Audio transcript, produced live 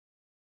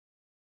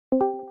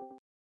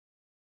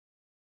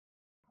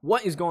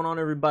What is going on,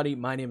 everybody?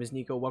 My name is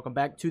Nico. Welcome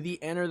back to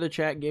the Enter the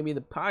Chat Gaming, the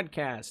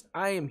podcast.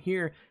 I am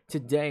here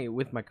today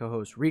with my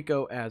co-host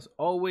Rico, as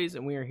always,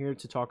 and we are here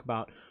to talk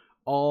about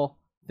all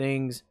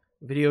things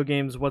video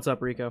games. What's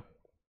up, Rico?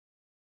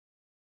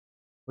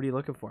 What are you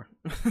looking for?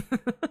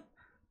 I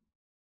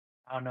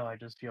don't know, I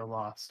just feel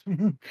lost.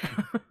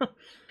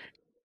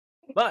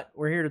 But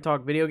we're here to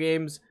talk video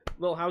games.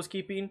 Little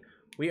housekeeping.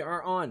 We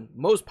are on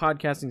most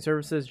podcasting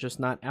services, just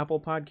not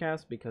Apple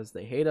Podcasts because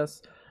they hate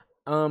us.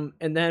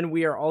 And then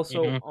we are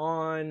also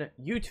on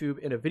YouTube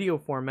in a video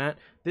format.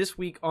 This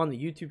week on the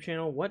YouTube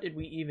channel, what did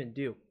we even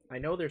do? I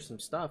know there's some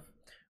stuff.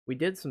 We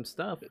did some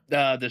stuff.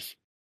 Let's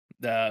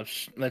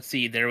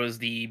see. There was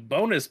the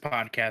bonus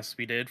podcast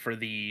we did for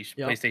the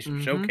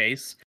PlayStation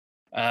Showcase.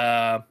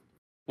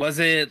 Was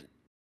it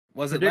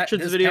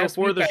predictions video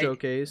for the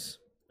showcase?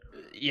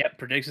 Yep,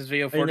 predictions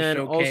video for and the then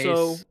showcase.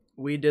 Also,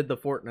 we did the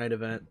Fortnite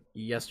event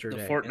yesterday.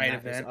 The Fortnite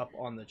event is up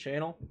on the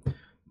channel.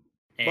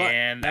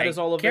 And that is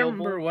all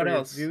available for what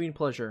else. Viewing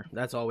pleasure.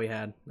 That's all we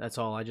had. That's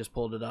all. I just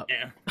pulled it up.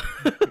 Yeah.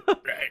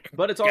 Right.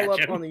 But it's all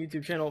up on the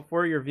YouTube channel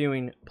for your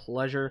viewing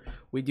pleasure.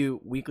 We do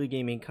weekly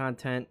gaming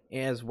content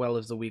as well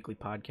as the weekly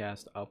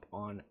podcast up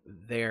on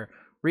there.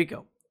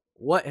 Rico,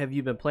 what have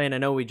you been playing? I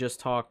know we just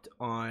talked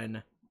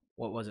on,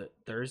 what was it,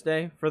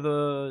 Thursday for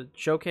the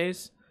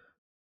showcase?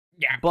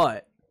 Yeah.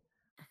 But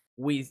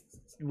we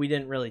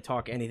didn't really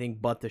talk anything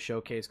but the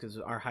showcase because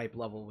our hype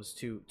level was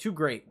too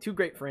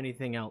great for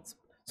anything else.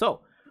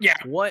 So, yeah,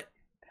 what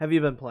have you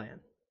been playing?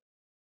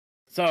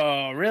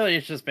 So, really,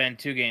 it's just been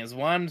two games.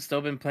 One,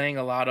 still been playing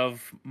a lot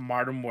of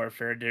Modern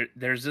Warfare.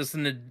 There's just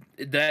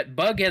that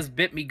bug has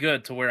bit me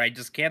good to where I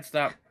just can't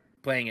stop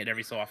playing it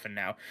every so often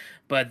now.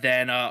 But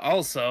then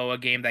also a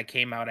game that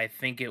came out, I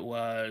think it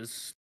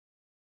was,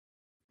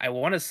 I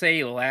want to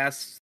say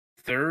last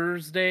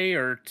Thursday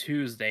or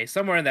Tuesday,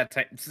 somewhere in that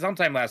time,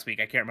 sometime last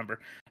week, I can't remember.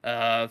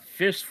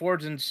 Fish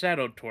Forged and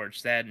Shadow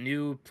Torch, that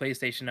new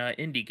PlayStation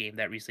indie game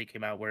that recently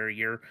came out, where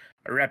you're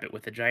a rabbit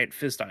with a giant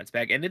fist on its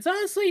back, and it's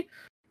honestly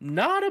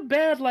not a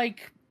bad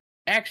like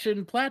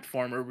action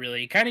platformer.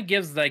 Really, kind of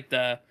gives like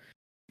it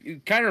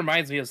kind of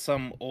reminds me of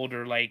some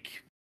older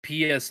like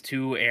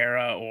PS2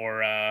 era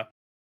or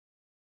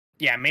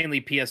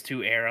mainly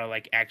PS2 era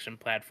like action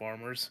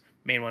platformers.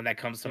 Main one that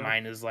comes to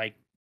mind is like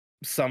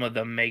some of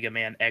the Mega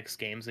Man X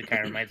games. It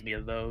kind of reminds me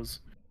of those.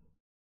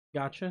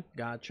 Gotcha.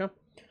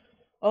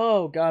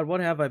 Oh god, what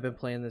have I been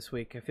playing this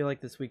week? I feel like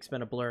this week's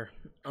been a blur.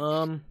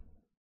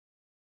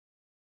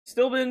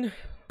 Still been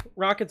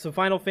rocking some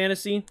Final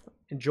Fantasy,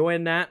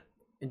 enjoying that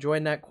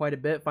quite a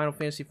bit. Final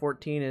Fantasy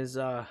 14 is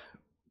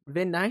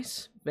been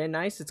nice.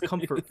 It's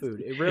comfort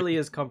food. It really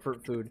is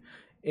comfort food.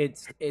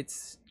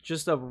 It's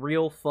just a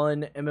real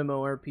fun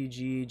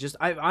MMORPG.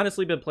 I've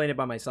honestly been playing it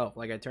by myself.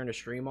 Like, I turned a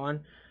stream on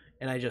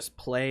and I just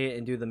play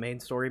and do the main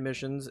story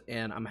missions,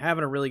 and I'm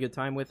having a really good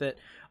time with it.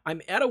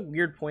 I'm at a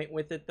weird point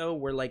with it, though,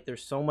 where, like,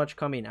 there's so much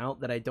coming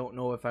out that I don't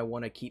know if I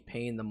want to keep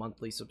paying the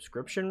monthly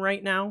subscription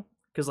right now.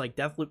 Because, like,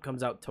 Deathloop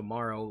comes out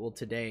tomorrow. Well,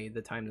 today,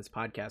 the time this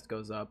podcast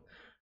goes up.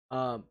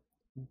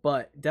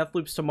 But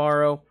Deathloop's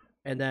tomorrow,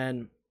 and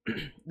then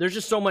there's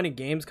just so many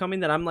games coming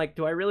that I'm like,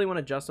 do I really want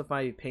to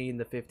justify paying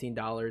the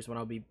 $15 when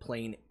I'll be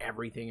playing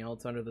everything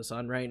else under the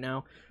sun right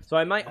now? So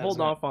I might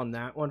hold off on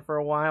that one for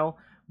a while.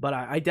 But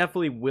I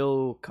definitely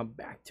will come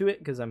back to it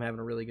because I'm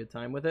having a really good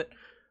time with it.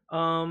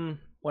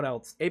 What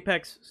else?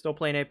 Apex. Still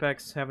playing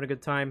Apex. Having a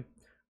good time.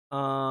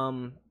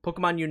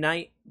 Pokemon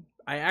Unite.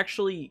 I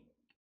actually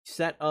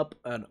set up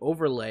an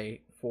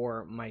overlay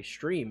for my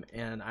stream,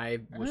 and I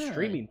was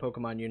streaming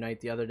Pokemon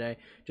Unite the other day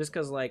just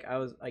because, like, I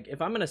was like,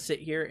 if I'm going to sit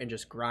here and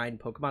just grind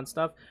Pokemon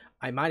stuff,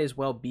 I might as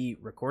well be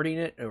recording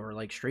it or,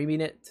 like, streaming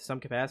it to some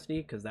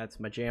capacity because that's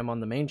my jam on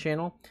the main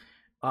channel.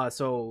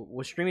 So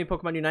with streaming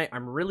Pokemon Unite,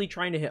 I'm really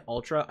trying to hit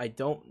Ultra. I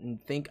don't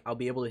think I'll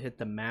be able to hit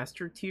the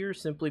Master tier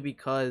simply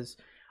because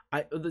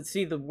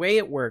the way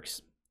it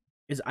works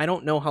is I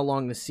don't know how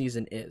long the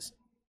season is.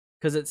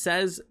 Because it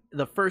says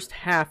the first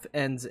half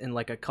ends in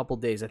like a couple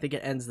days. I think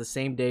it ends the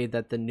same day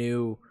that the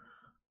new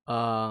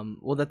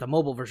that the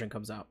mobile version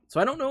comes out. So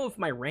I don't know if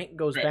my rank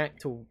goes back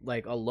to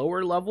like a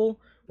lower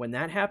level when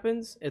that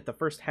happens at the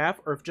first half,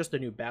 or if just a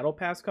new battle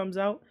pass comes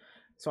out.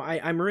 So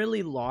I'm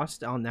really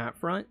lost on that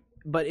front.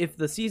 But if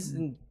the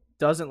season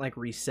doesn't like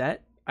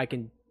reset, I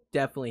can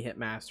definitely hit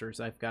Masters.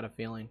 I've got a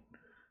feeling.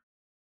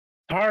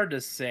 Hard to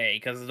say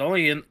because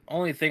the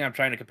only thing I'm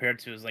trying to compare it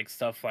to is like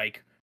stuff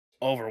like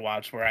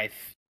Overwatch, where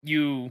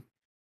you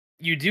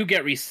do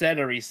get reset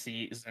every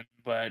season,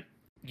 but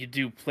you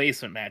do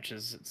placement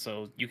matches,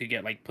 so you could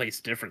get like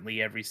placed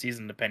differently every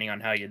season depending on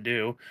how you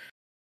do.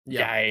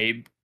 Yeah,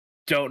 I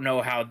don't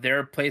know how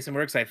their placement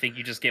works. I think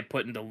you just get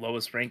put in the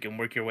lowest rank and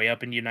work your way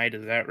up in Unite.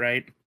 Is that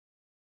right?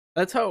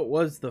 That's how it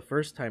was the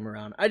first time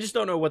around. I just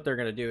don't know what they're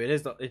gonna do.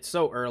 It's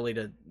so early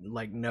to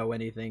like know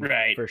anything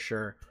for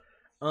sure.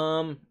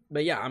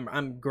 But yeah,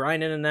 I'm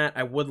grinding in that.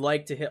 I would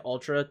like to hit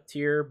Ultra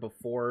tier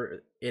before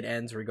it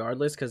ends,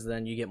 regardless, because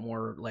then you get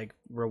more like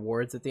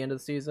rewards at the end of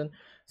the season.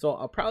 So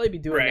I'll probably be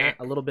doing that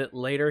a little bit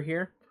later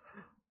here.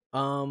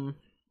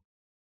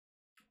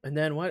 And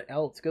then what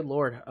else? Good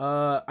lord.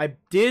 I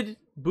did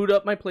boot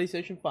up my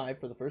PlayStation 5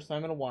 for the first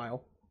time in a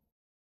while.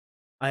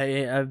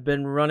 I've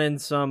been running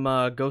some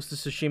Ghost of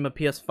Tsushima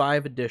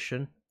PS5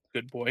 edition.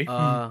 Good boy.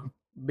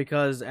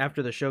 Because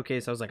after the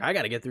showcase, I was like, I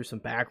gotta get through some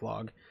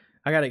backlog.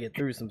 I gotta get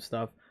through some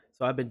stuff.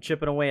 So I've been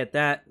chipping away at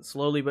that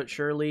slowly but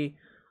surely.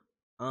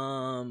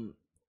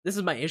 This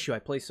is my issue. I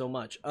play so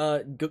much.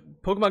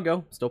 Pokemon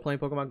Go. Still playing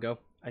Pokemon Go.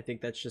 I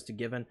think that's just a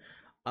given.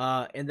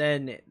 And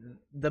then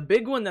the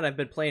big one that I've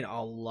been playing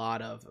a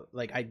lot of,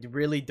 like I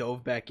really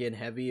dove back in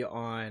heavy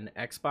on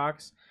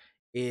Xbox,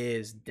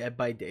 is Dead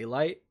by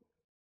Daylight.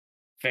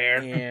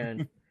 Fair.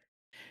 And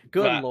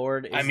good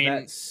lord, is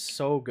that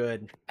so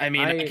good. I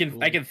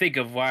can think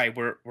of why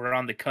we're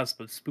on the cusp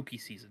of spooky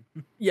season.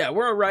 Yeah,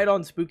 we're right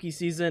on spooky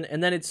season,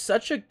 and then it's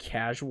such a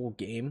casual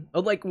game.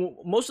 Like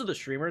most of the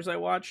streamers I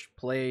watch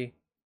play,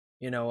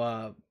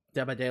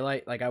 Dead by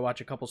Daylight. Like I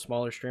watch a couple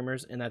smaller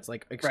streamers, and that's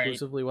like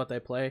exclusively what they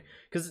play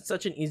because it's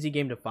such an easy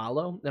game to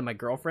follow. And my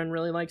girlfriend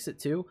really likes it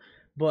too,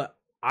 but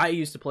I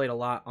used to play it a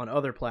lot on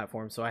other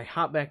platforms, so I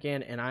hop back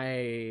in, and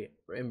I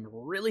am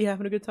really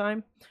having a good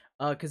time.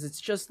 Because it's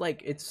just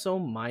like it's so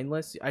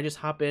mindless. I just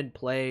hop in,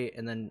 play,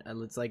 and then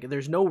it's like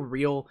there's no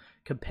real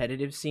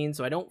competitive scene,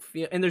 so I don't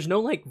feel. And there's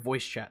no like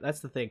voice chat. That's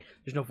the thing.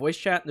 There's no voice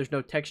chat. There's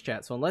no text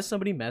chat. So unless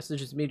somebody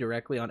messages me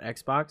directly on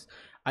Xbox,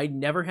 I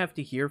never have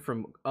to hear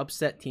from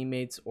upset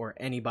teammates or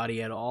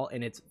anybody at all,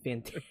 and it's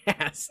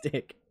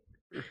fantastic.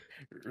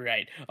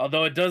 Right.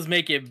 Although it does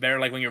make it better,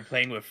 like when you're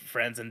playing with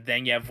friends and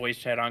then you have voice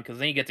chat on, because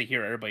then you get to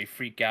hear everybody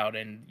freak out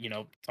and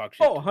talk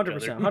shit. Oh,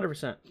 100%,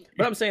 100%.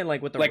 But I'm saying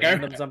like with the like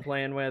randoms I'm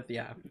playing with,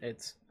 yeah,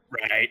 it's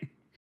right.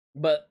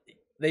 But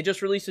they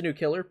just released a new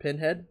killer,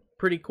 Pinhead,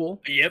 pretty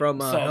cool. Yep. From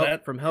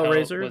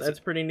Hellraiser,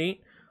 that's pretty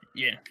neat.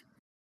 Yeah.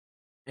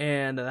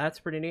 And that's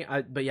pretty neat.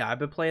 But yeah, I've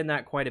been playing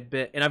that quite a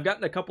bit, and I've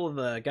gotten a couple of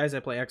the guys I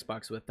play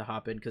Xbox with to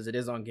hop in because it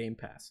is on Game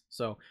Pass,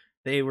 so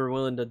they were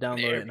willing to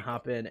download it and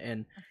hop in,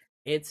 and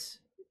it's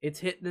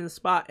hitting in the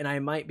spot, and I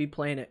might be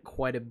playing it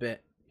quite a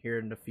bit here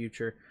in the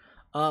future.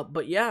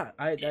 But yeah,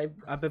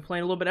 I've been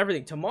playing a little bit of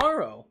everything.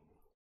 Tomorrow,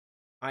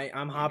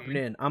 I'm hopping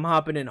in. I'm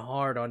hopping in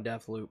hard on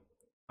Deathloop.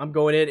 I'm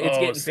going in. It's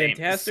getting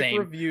fantastic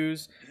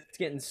reviews. It's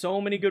getting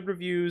so many good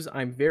reviews.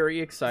 I'm very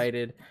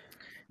excited.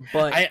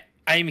 But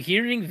I'm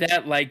hearing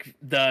that like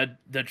the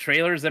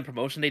trailers and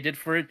promotion they did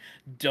for it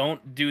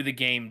don't do the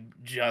game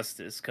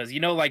justice, because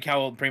like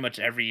how pretty much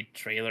every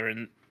trailer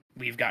and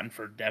we've gotten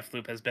for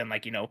Deathloop has been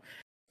like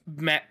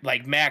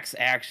like max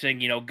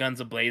action, guns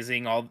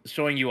a-blazing, all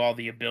showing you all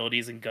the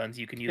abilities and guns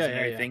you can use and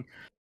everything.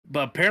 Yeah.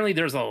 But apparently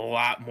there's a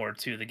lot more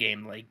to the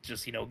game, like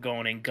just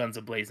going in guns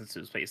a-blazing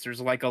through space.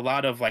 There's like a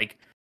lot of like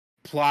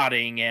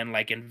plotting and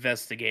like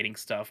investigating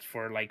stuff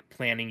for like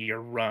planning your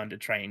run to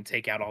try and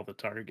take out all the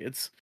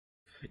targets.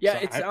 Yeah,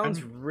 so it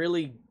sounds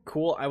really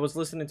cool. I was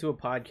listening to a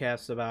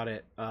podcast about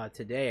it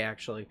today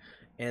actually,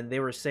 and they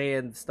were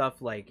saying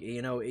stuff like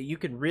you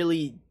can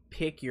really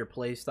pick your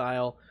play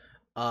style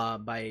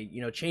by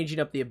changing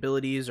up the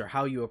abilities or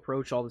how you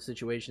approach all the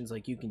situations.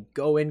 Like you can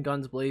go in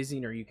guns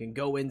blazing, or you can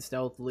go in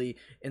stealthily,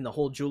 and the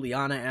whole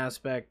Juliana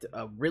aspect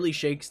really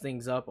shakes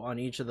things up on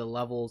each of the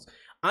levels.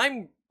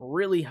 I'm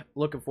really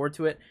looking forward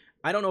to it.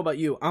 I don't know about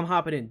you. I'm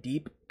hopping in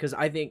deep because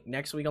I think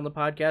next week on the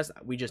podcast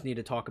we just need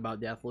to talk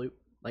about Deathloop.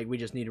 Like we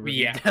just need to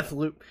review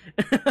Deathloop.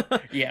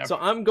 Yeah. So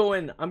I'm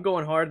going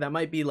hard. That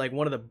might be like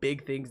one of the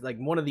big things, like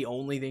one of the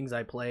only things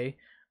I play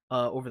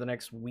over the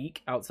next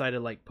week outside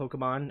of like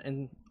Pokemon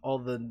and all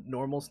the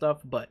normal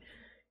stuff. But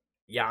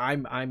yeah,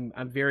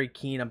 I'm very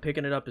keen. I'm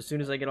picking it up as soon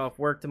as I get off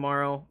work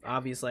tomorrow.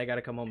 Obviously I got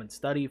to come home and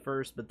study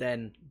first, but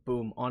then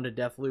boom, on to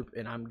Deathloop,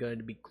 and I'm going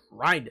to be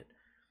grinding.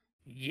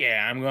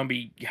 Yeah, I'm going to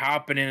be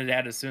hopping into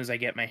that as soon as I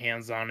get my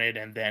hands on it,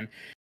 and then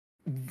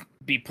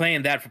be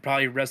playing that for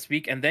probably the rest of the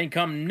week. And then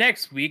come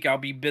next week, I'll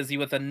be busy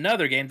with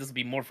another game. This will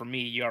be more for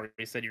me. You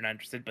already said you're not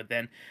interested, but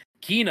then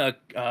Kena,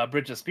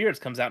 Bridge of Spirits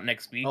comes out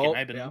next week, and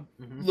I've been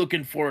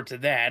looking forward to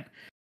that.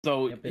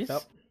 So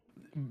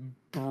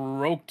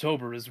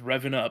Broketober is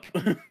revving up.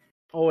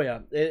 Oh yeah,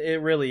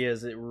 it really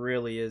is. It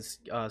really is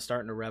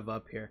starting to rev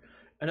up here.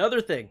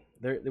 Another thing,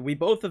 we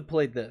both have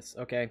played this,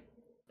 okay?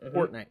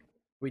 Fortnite.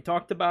 We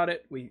talked about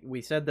it.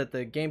 We said that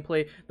the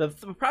gameplay... The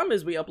problem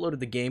is we uploaded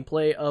the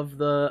gameplay of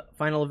the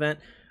final event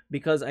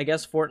because I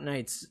guess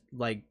Fortnite's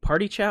like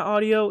party chat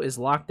audio is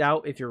locked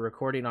out if you're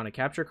recording on a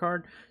capture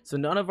card. So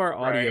none of our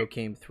audio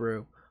came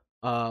through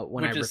when I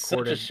recorded. Which is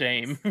such a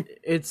shame.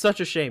 It's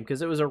such a shame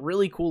because it was a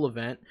really cool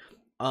event.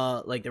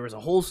 Like there was a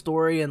whole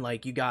story, and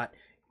like you got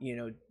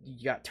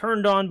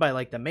turned on by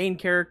like the main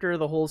character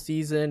the whole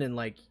season, and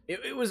like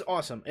it was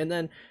awesome. And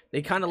then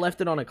they kind of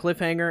left it on a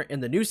cliffhanger,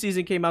 and the new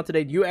season came out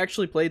today. You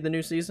actually played the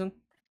new season?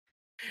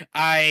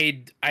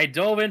 I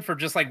dove in for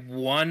just like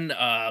one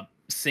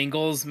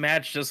singles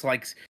match, just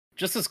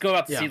to go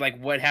out to see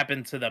like what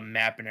happened to the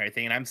map and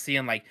everything. And I'm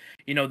seeing like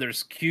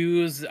there's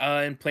queues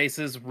in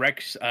places,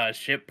 wreck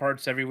ship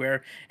parts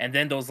everywhere, and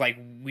then those like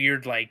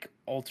weird like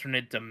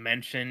alternate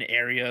dimension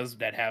areas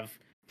that have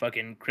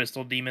fucking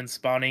crystal demons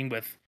spawning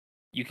with.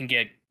 You can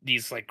get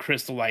these like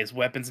crystallized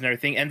weapons and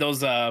everything, and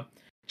those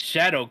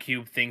shadow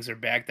cube things are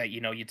back. That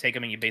you take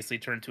them and you basically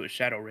turn into a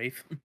shadow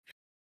wraith.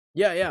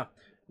 Yeah, yeah.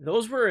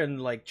 Those were in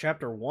like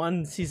chapter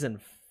 1, season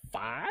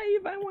 5,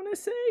 I want to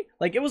say.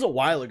 Like it was a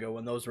while ago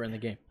when those were in the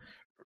game.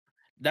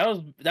 That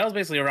was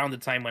basically around the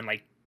time when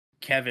like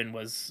Kevin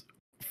was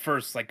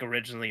first like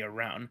originally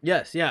around.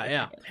 Yes, yeah,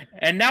 yeah.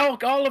 And now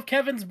all of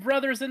Kevin's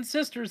brothers and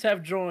sisters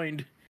have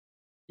joined.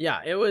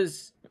 Yeah, it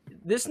was.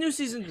 This new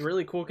season's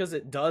really cool because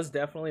it does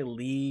definitely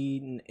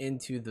lean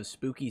into the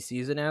spooky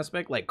season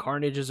aspect. Like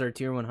Carnage is our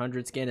tier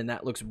 100 skin, and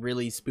that looks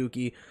really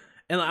spooky.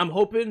 And I'm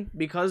hoping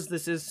because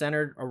this is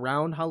centered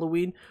around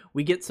Halloween,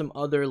 we get some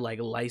other like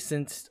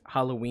licensed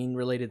Halloween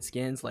related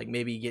skins. Like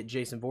maybe get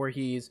Jason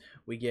Voorhees,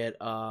 we get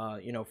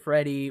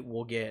Freddy,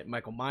 we'll get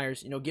Michael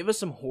Myers. Give us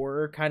some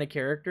horror kind of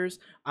characters.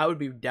 I would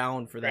be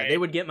down for that. Right. They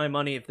would get my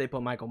money if they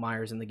put Michael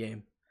Myers in the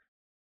game.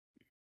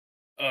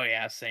 Oh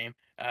yeah, same.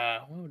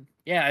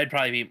 Yeah, it'd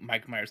probably be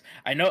Mike Myers.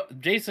 I know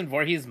Jason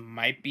Voorhees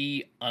might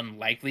be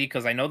unlikely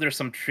because I know there's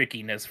some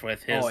trickiness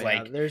with his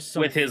there's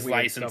some with his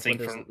weird stuff licensing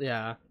with his, from.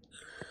 yeah.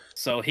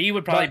 So he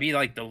would probably be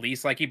like the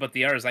least likely, but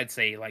the others I'd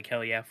say like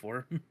hell yeah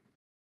for.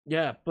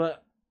 Yeah,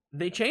 but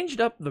they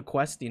changed up the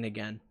questing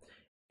again,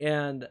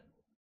 and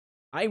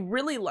I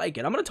really like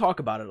it. I'm gonna talk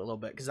about it a little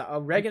bit because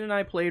Reagan and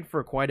I played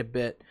for quite a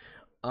bit.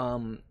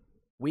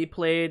 We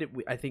played,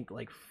 I think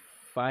like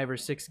 5 or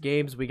 6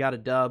 games. We got a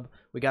dub.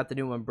 We got the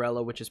new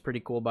umbrella, which is pretty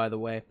cool, by the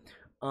way.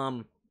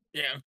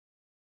 Yeah.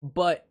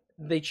 But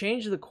they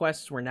changed the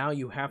quests where now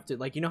you have to,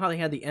 like, how they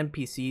had the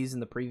NPCs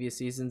in the previous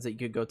seasons that you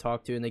could go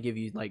talk to, and they give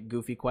you like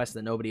goofy quests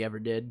that nobody ever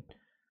did.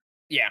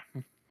 Yeah.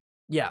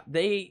 Yeah,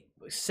 they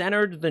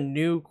centered the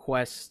new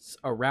quests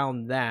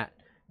around that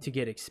to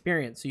get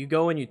experience. So you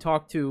go and you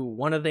talk to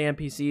one of the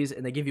NPCs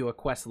and they give you a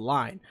quest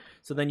line.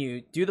 So then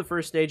you do the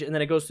first stage and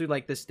then it goes through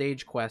like the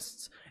stage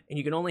quests and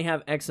you can only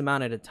have X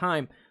amount at a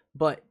time.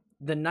 But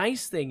the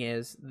nice thing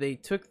is they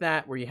took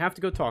that where you have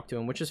to go talk to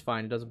them, which is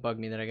fine. It doesn't bug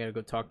me that I got to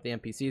go talk to the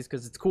NPCs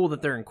because it's cool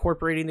that they're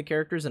incorporating the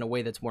characters in a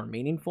way that's more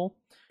meaningful.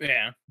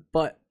 Yeah.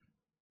 But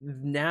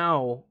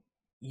now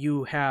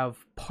you have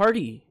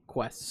party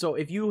quests. So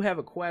if you have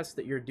a quest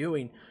that you're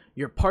doing,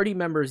 your party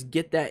members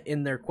get that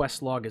in their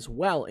quest log as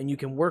well, and you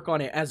can work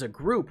on it as a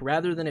group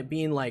rather than it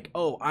being like,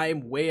 oh,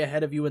 I'm way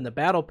ahead of you in the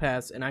battle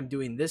pass and I'm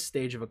doing this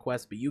stage of a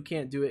quest, but you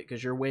can't do it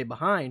because you're way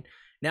behind.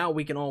 Now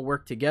we can all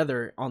work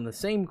together on the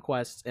same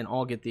quests and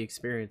all get the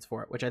experience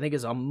for it, which I think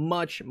is a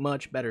much,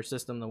 much better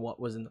system than what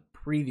was in the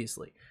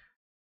previously.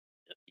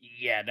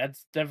 Yeah,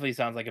 that's definitely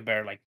sounds like a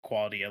better like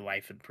quality of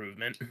life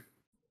improvement.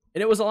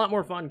 And it was a lot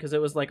more fun because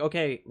it was like,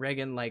 okay,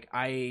 Reagan,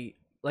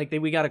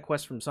 we got a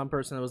quest from some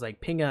person that was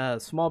like, ping a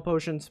small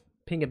potions,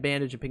 ping a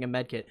bandage, and ping a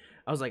medkit.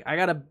 I was like, I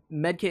got a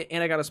medkit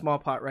and I got a small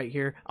pot right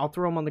here. I'll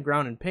throw them on the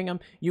ground and ping them.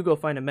 You go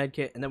find a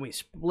medkit, and then we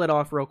split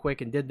off real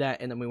quick and did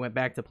that, and then we went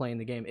back to playing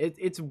the game.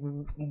 It's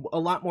a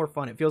lot more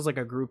fun. It feels like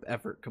a group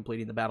effort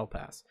completing the battle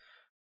pass.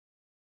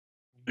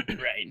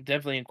 Right,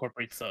 definitely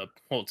incorporates the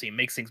whole team,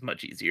 makes things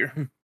much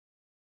easier.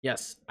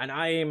 Yes, and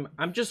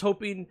I'm just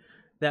hoping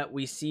that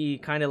we see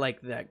kind of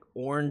like that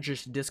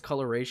orangish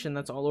discoloration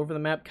that's all over the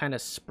map kind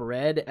of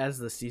spread as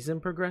the season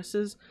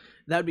progresses.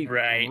 That'd be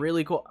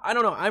really cool. I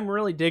don't know. I'm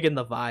really digging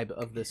the vibe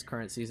of this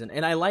current season.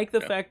 And I like the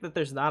fact that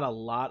there's not a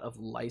lot of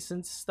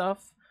licensed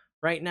stuff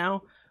right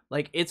now.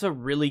 Like, it's a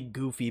really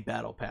goofy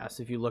battle pass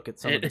if you look at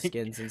some of the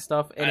skins and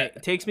stuff. And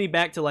it takes me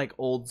back to like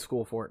old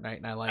school Fortnite,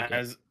 and I like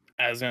it.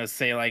 I was gonna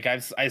say, like,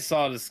 I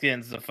saw the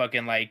skins, the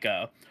fucking like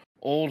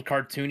old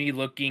cartoony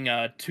looking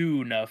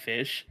tuna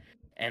fish,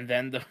 and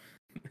then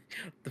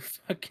the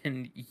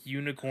fucking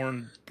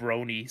unicorn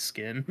brony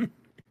skin.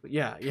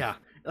 Yeah.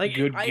 Like,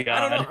 Good I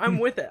don't know. I'm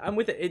with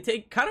it.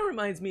 It kind of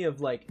reminds me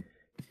of like,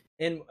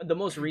 in the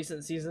most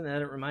recent season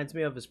that it reminds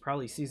me of is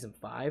probably season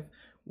 5,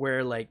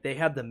 where like they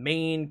had the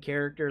main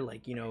character,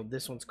 like,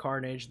 this one's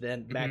Carnage,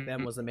 then back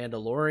then was the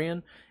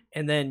Mandalorian,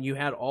 and then you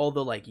had all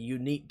the like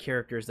unique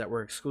characters that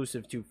were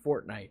exclusive to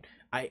Fortnite.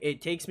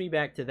 It takes me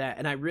back to that,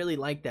 and I really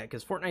like that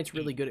because Fortnite's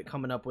really good at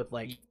coming up with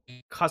like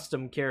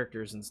custom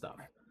characters and stuff.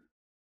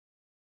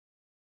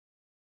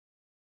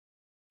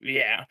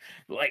 Yeah,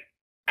 like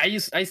I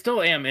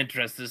still am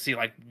interested to see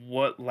like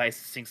what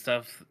licensing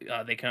stuff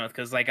they come with,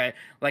 because like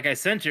I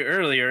sent you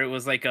earlier, it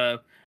was like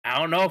I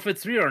don't know if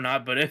it's real or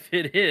not, but if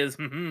it is,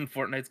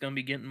 Fortnite's gonna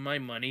be getting my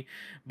money.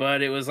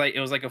 But it was like a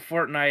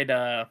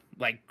Fortnite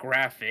like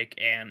graphic,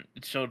 and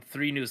it showed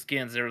 3 new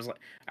skins. There was like,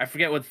 I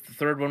forget what the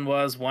third one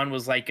was. One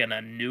was like an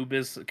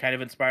Anubis kind of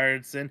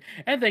inspired skin,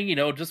 and then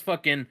just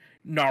fucking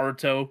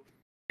Naruto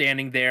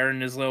standing there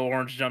in his little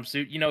orange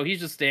jumpsuit. He's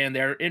just standing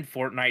there in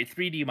Fortnite,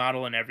 3D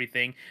model and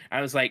everything.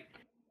 I was like,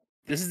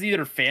 this is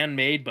either fan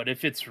made, but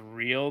if it's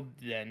real,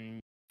 then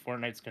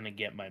Fortnite's gonna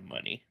get my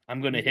money.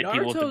 I'm gonna hit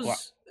people with the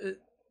Glock.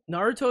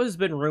 Naruto has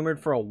been rumored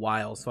for a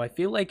while, so I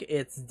feel like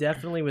it's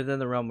definitely within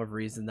the realm of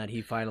reason that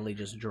he finally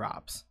just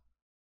drops.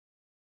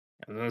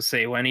 I was gonna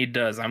say, when he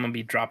does, I'm gonna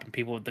be dropping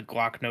people with the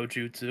Glock no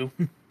jutsu.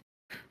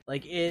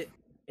 Like, it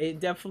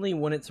definitely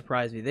wouldn't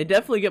surprise me. They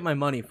definitely get my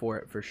money for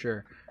it for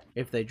sure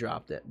if they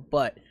dropped it.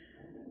 But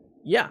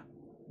yeah,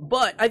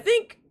 but I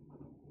think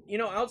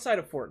outside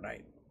of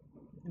Fortnite,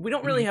 we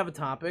don't really have a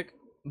topic,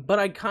 but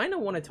I kind of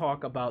want to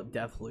talk about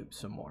Deathloop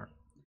some more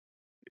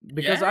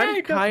because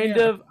I'm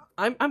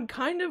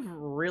kind of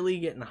really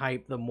getting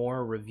hyped the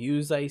more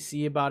reviews I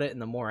see about it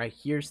and the more I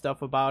hear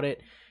stuff about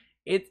it.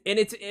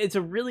 It's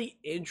a really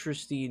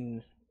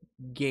interesting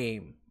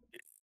game.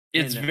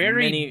 It's in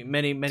very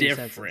many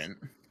different. senses.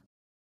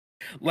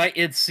 Like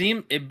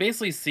it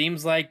basically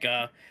seems like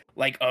a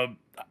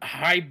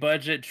high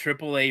budget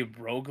AAA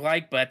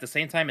roguelike, but at the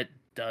same time it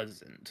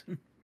doesn't.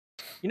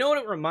 You know what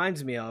it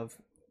reminds me of?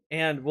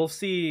 And we'll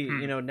see,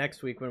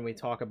 next week when we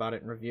talk about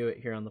it and review it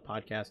here on the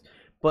podcast.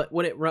 But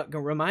what it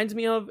reminds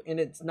me of, and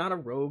it's not a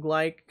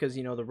roguelike, because,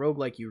 the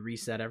roguelike you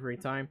reset every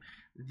time.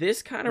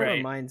 This kind of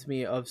reminds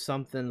me of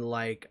something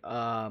like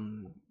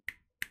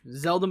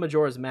Zelda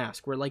Majora's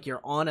Mask, where, like,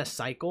 you're on a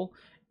cycle,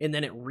 and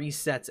then it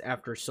resets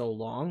after so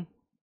long.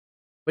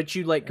 But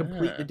you, like,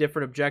 complete the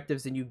different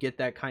objectives, and you get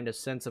that kind of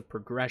sense of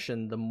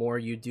progression the more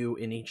you do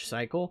in each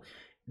cycle.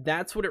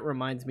 That's what it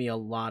reminds me a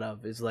lot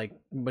of, is like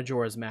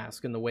Majora's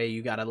Mask, and the way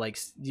you gotta like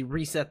you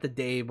reset the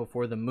day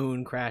before the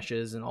moon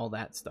crashes and all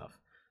that stuff.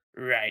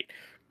 Right,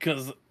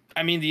 because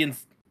I mean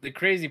the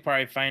crazy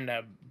part I find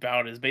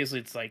about is basically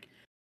it's like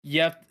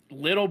you have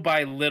little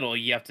by little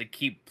you have to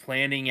keep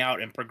planning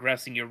out and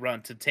progressing your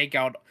run to take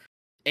out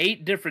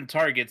 8 different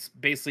targets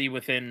basically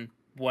within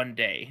one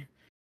day,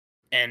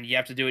 and you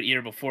have to do it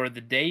either before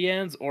the day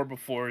ends or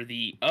before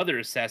the other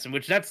assassin.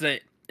 Which that's the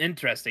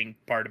interesting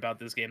part about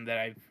this game that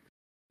I've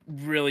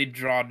really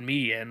drawn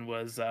me in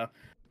was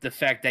the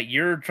fact that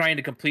you're trying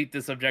to complete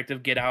this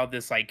objective, get out of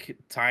this like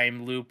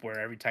time loop where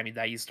every time you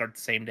die you start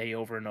the same day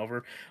over and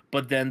over,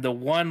 but then the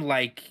one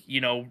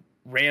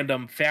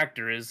random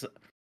factor is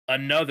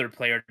another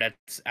player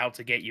that's out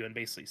to get you and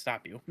basically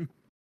stop you.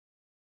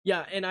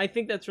 Yeah, and I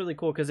think that's really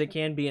cool because it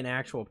can be an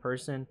actual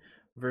person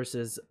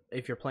versus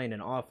if you're playing in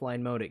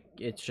offline mode,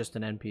 it's just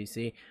an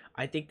NPC.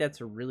 I think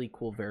that's a really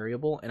cool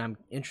variable, and I'm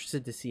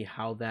interested to see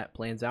how that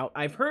plans out.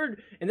 I've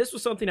heard, and this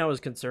was something I was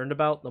concerned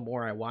about the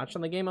more I watched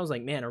on the game, I was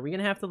like, man, are we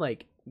gonna have to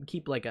like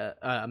keep like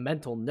a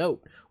mental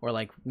note, or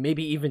like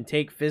maybe even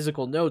take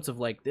physical notes of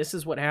like, this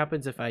is what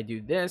happens if I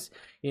do this,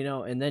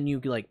 and then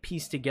you like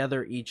piece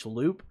together each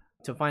loop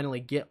to finally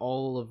get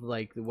all of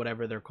like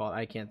whatever they're called.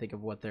 I can't think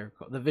of what they're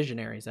called. The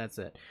visionaries, that's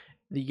it.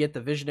 You get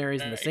the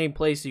visionaries in the same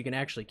place so you can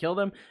actually kill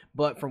them.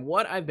 But from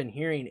what I've been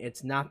hearing,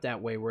 it's not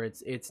that way, where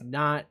it's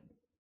not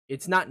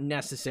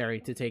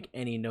necessary to take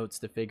any notes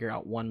to figure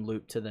out one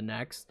loop to the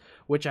next,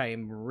 which I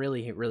am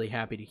really, really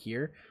happy to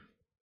hear.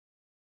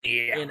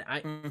 Yeah.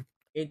 And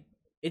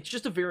it's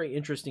just a very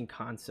interesting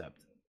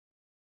concept.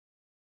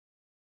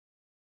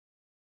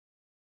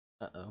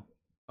 Oh,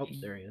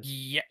 there he is.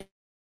 Yeah.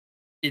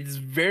 It's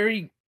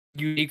very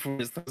unique for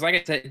this. Like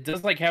I said, it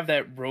does like have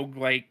that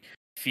roguelike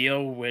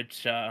feel,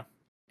 which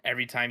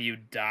every time you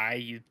die,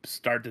 you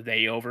start the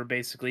day over,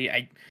 basically.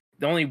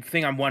 The only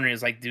thing I'm wondering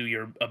is, like, do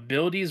your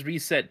abilities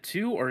reset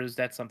too, or is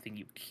that something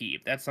you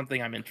keep? That's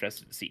something I'm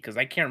interested to see, because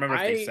I can't remember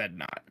if they said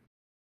not.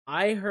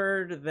 I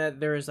heard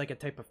that there is like a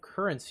type of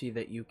currency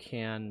that you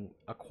can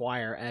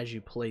acquire as you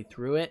play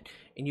through it,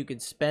 and you can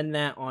spend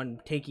that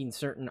on taking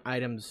certain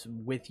items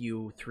with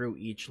you through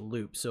each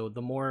loop. So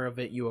the more of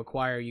it you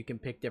acquire, you can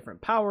pick different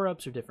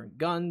power-ups or different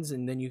guns,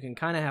 and then you can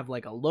kind of have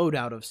like a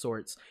loadout of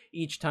sorts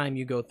each time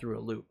you go through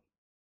a loop.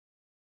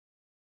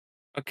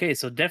 Okay,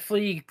 so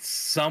definitely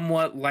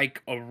somewhat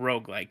like a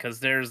roguelike, because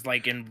there's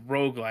like in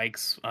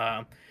roguelikes,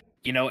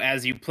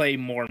 as you play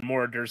more and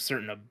more, there's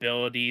certain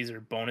abilities or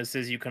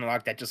bonuses you can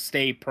unlock that just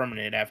stay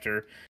permanent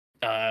after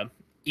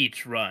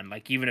each run.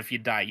 Like even if you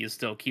die, you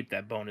still keep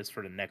that bonus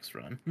for the next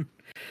run.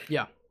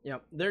 Yeah.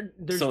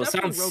 There's so it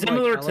sounds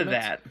similar to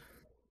that.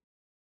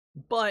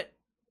 But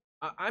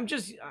I'm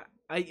just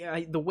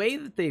I the way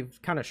that they've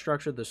kind of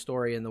structured the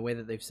story and the way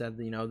that they've said,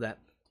 that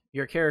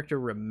your character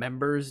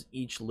remembers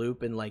each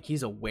loop and like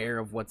he's aware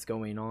of what's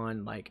going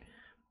on, like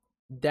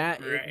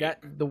that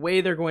the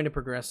way they're going to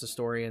progress the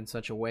story in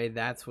such a way,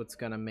 that's what's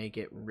going to make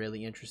it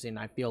really interesting.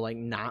 I feel like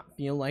not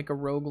feel like a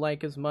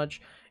roguelike as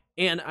much,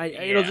 and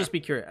it'll just be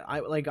curious.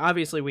 Like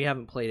obviously we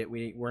haven't played it,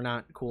 we're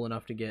not cool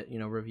enough to get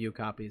review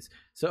copies,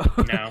 so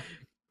no.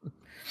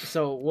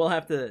 So we'll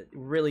have to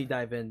really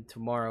dive in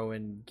tomorrow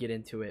and get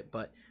into it,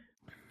 but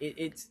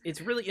it's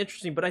really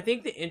interesting. But I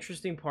think the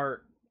interesting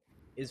part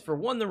is, for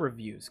one, the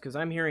reviews, because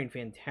I'm hearing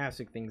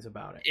fantastic things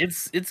about it.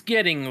 It's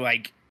getting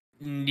like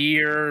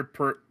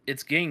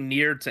it's getting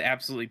near to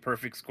absolutely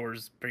perfect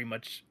scores pretty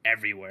much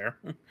everywhere.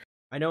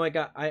 I know it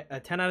got a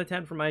 10 out of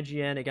 10 from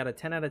IGN. It got a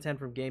 10 out of 10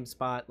 from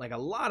GameSpot. Like a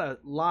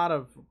lot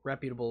of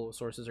reputable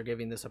sources are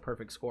giving this a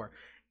perfect score.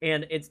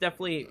 And it's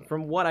definitely,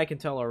 from what I can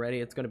tell already,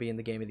 it's going to be in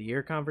the Game of the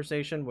Year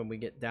conversation when we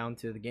get down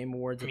to the Game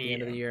Awards at the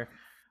end of the year.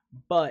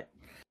 But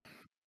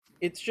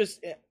it's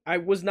just, I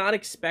was not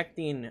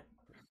expecting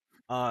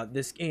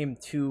this game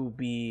to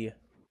be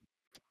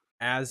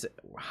as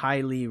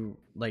highly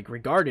like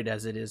regarded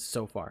as it is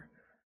so far.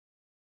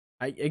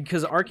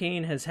 Because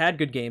Arcane has had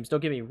good games, don't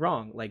get me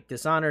wrong. Like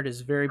Dishonored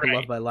is very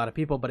beloved by a lot of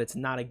people, but it's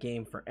not a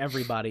game for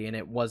everybody, and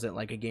it wasn't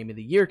like a Game of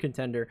the Year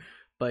contender.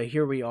 But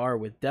here we are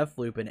with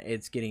Deathloop, and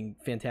it's getting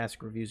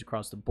fantastic reviews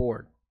across the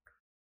board.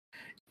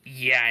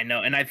 Yeah, I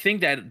know, and I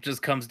think that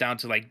just comes down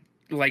to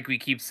like we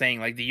keep saying,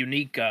 like the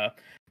unique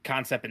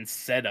concept and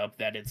setup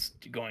that it's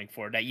going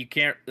for. That you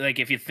can't like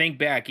if you think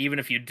back, even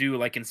if you do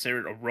like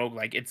consider it a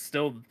roguelike, it's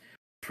still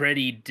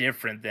pretty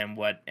different than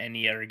what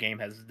any other game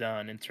has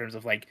done in terms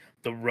of like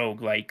the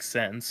roguelike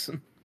sense.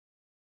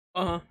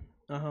 Uh-huh.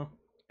 Uh-huh.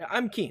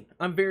 I'm keen.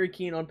 I'm very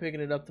keen on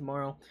picking it up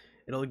tomorrow.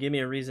 It'll give me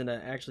a reason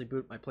to actually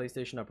boot my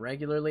PlayStation up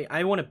regularly.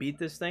 I want to beat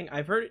this thing.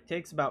 I've heard it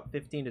takes about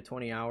 15 to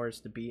 20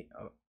 hours to beat,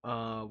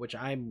 which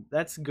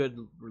that's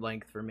good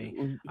length for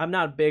me. I'm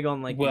not big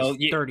on like Well,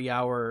 these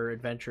 30-hour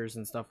adventures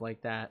and stuff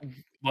like that.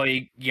 well,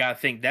 you gotta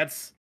think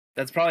that's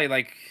probably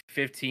like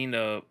 15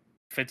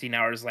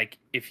 hours, like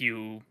if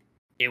you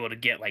able to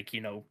get like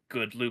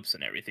good loops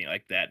and everything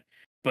like that.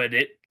 But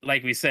it,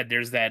 like we said,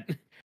 there's that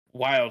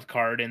wild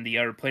card and the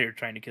other player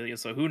trying to kill you.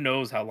 So who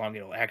knows how long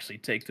it'll actually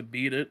take to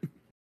beat it?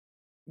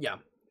 Yeah,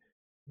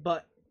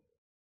 but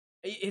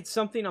it's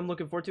something I'm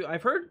looking forward to.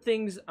 I've heard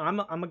things. I'm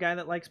a guy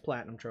that likes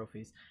platinum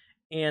trophies,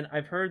 and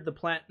I've heard the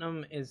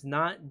platinum is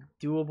not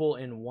doable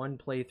in one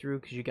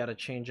playthrough because you got to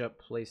change up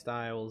play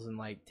styles and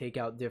like take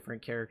out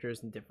different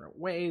characters in different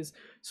ways.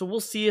 So we'll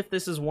see if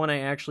this is one I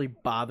actually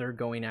bother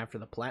going after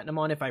the platinum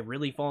on. If I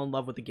really fall in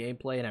love with the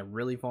gameplay and I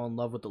really fall in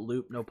love with the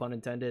loop, no pun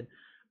intended,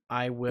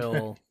 I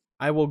will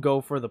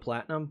go for the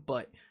platinum.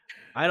 But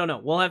I don't know.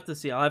 We'll have to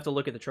see. I'll have to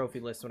look at the trophy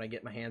list when I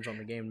get my hands on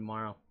the game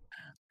tomorrow.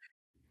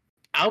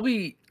 I'll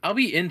be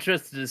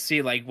interested to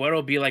see like what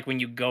it'll be like when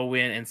you go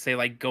in and say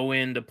like go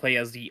in to play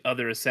as the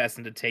other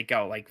assassin to take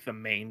out like the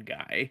main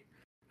guy.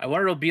 I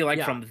wonder it'll be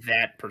like from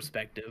that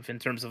perspective in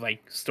terms of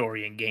like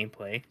story and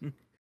gameplay.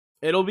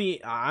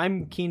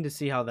 I'm keen to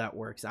see how that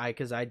works.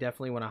 Because I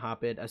definitely want to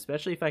hop in,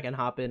 especially if I can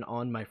hop in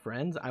on my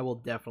friends. I will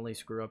definitely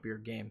screw up your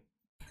game.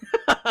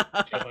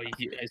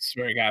 I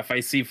swear to God, if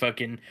I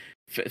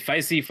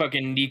see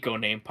fucking Nico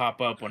name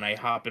pop up when I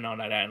hop in on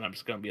that, and I'm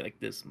just gonna be like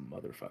this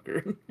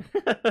motherfucker.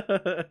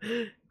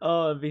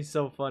 Oh, it'd be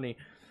so funny.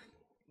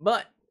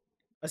 But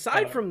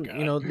aside from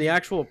God. the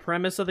actual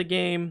premise of the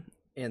game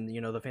and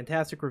the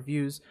fantastic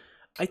reviews,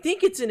 I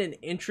think it's in an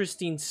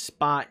interesting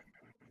spot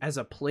as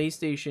a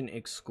PlayStation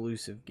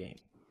exclusive game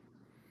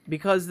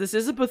because this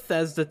is a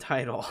Bethesda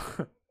title.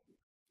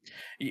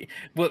 Yeah,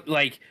 well,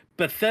 like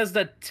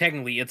Bethesda,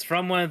 technically, it's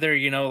from one of their,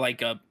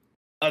 like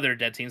other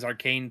dead teams,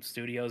 Arcane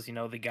Studios,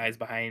 the guys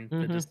behind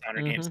the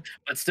Dishonored games,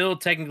 but still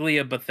technically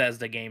a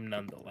Bethesda game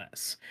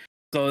nonetheless.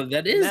 So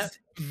that is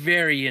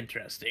very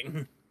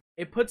interesting.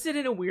 It puts it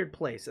in a weird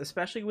place,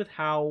 especially with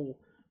how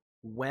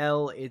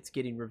well it's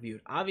getting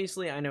reviewed.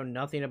 Obviously, I know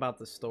nothing about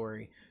the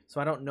story, so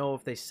I don't know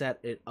if they set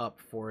it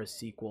up for a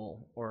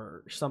sequel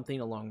or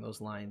something along those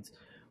lines.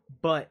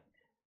 But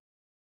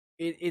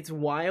it's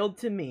wild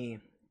to me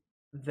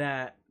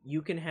that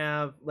you can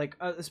have like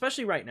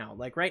especially right now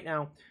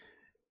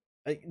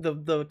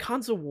the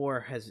console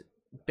war has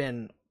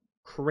been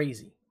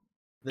crazy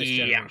this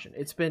generation.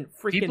 It's been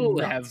freaking people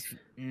nuts. Have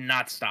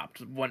not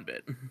stopped one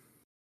bit.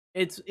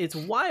 It's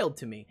wild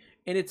to me,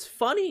 and it's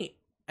funny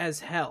as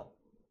hell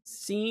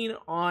seeing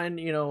on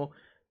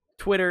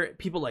Twitter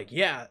people like,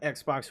 yeah,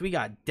 Xbox, we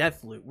got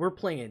Deathloop, we're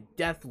playing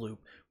Deathloop,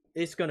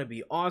 it's gonna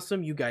be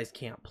awesome, you guys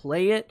can't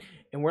play it,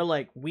 and we're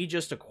like, we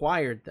just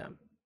acquired them.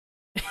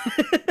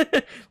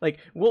 Like,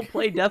 we'll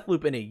play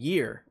Deathloop in a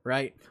year,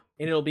 right?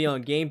 And it'll be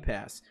on Game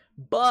Pass.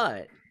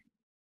 But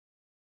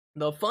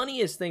the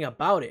funniest thing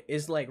about it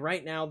is, like,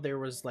 right now there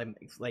was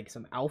like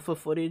some alpha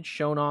footage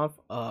shown off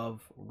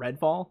of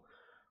Redfall,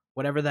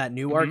 whatever that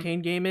new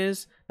Arcane game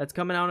is that's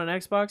coming out on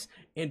Xbox,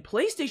 and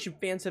PlayStation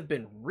fans have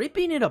been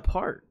ripping it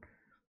apart.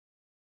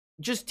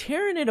 Just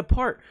tearing it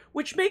apart,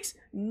 which makes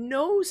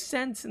no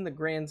sense in the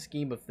grand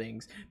scheme of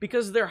things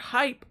because they're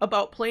hype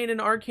about playing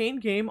an Arcane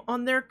game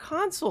on their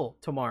console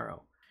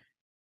tomorrow.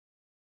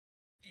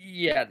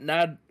 Yeah,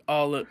 not a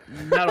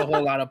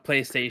whole lot of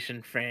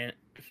PlayStation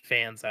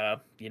fans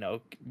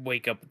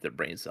wake up with their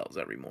brain cells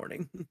every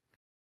morning.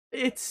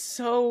 It's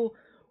so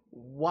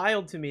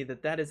wild to me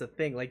that is a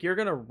thing. Like, you're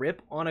gonna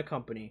rip on a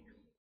company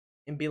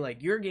and be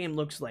like, your game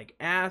looks like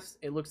ass.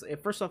 It looks,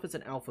 first off, it's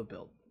an alpha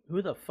build.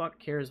 Who the fuck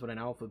cares what an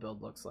alpha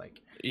build looks like?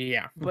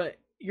 Yeah. But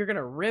you're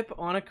gonna rip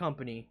on a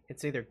company and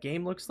say their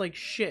game looks like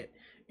shit,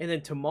 and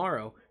then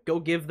tomorrow go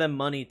give them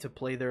money to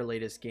play their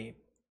latest game.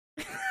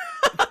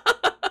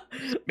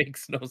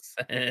 Makes no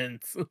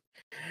sense.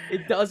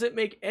 It doesn't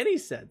make any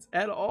sense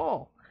at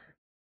all.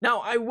 Now,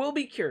 I will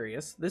be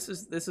curious. This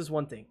is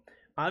one thing.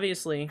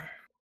 Obviously,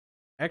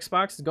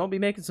 Xbox is gonna be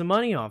making some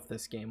money off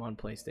this game on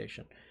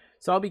PlayStation.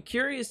 So I'll be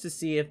curious to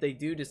see if they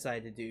do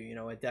decide to do,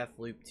 a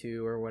Deathloop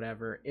 2 or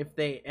whatever. If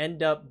they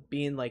end up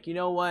being like, you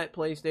know what,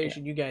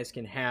 PlayStation, you guys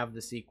can have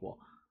the sequel.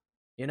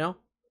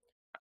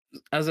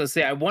 As I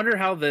say, I wonder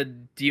how the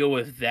deal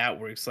with that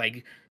works.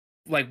 Like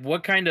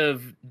what kind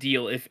of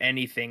deal, if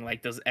anything,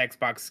 like does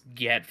Xbox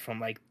get from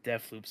like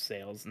Deathloop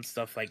sales and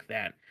stuff like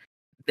that?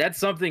 That's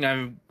something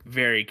I'm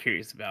very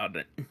curious about.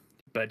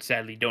 but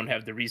sadly don't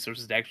have the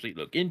resources to actually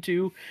look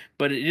into.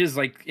 But it is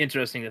like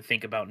interesting to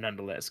think about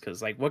nonetheless,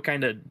 because like what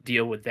kind of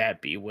deal would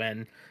that be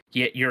when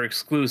yet you're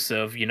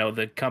exclusive? You know,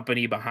 the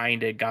company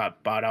behind it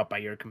got bought out by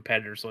your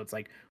competitor, so it's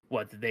like,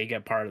 what, did they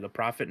get part of the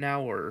profit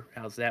now, or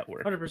how's that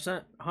work?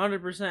 100%,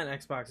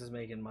 100% Xbox is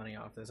making money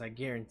off this. I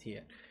guarantee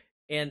it.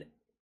 And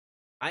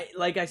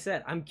like I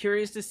said, I'm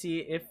curious to see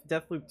if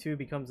Deathloop 2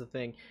 becomes a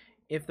thing.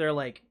 If they're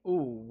like,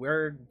 ooh,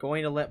 we're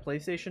going to let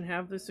PlayStation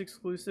have this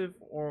exclusive,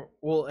 or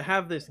we'll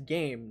have this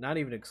game, not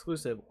even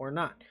exclusive, or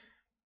not.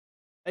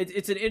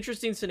 It's an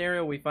interesting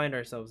scenario we find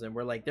ourselves in,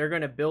 where like they're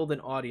going to build an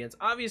audience.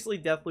 Obviously,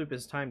 Deathloop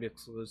is timed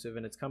exclusive,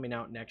 and it's coming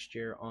out next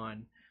year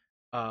on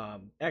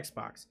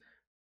Xbox.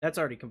 That's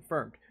already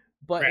confirmed.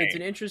 But it's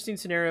an interesting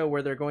scenario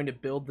where they're going to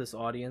build this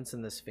audience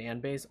and this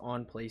fan base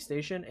on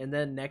PlayStation, and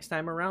then next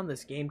time around,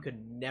 this game could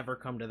never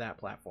come to that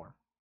platform.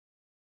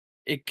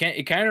 It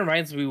kind of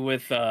reminds me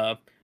with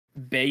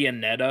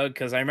Bayonetta,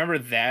 because I remember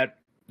that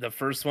the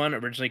first one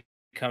originally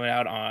coming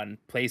out on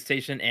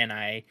PlayStation, and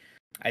I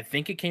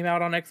think it came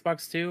out on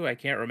Xbox too. I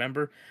can't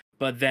remember,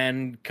 but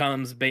then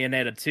comes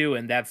Bayonetta 2,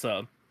 and that's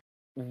a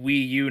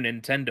Wii U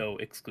Nintendo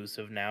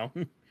exclusive now.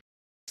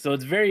 So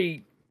it's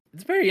very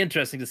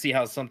interesting to see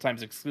how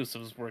sometimes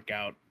exclusives work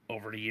out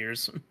over the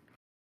years,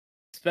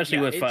 especially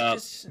with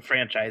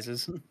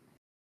franchises.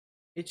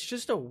 It's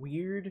just a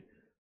weird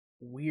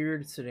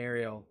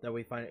scenario that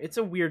we find. It's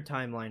a weird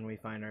timeline we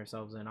find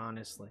ourselves in,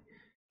 honestly.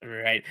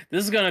 Right.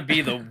 This is gonna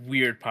be the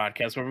weird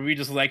podcast where we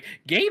just like,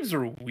 games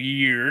are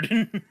weird.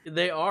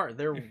 They are.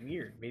 They're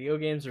weird. Video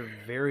games are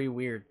very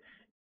weird.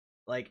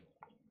 Like,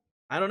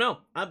 I don't know.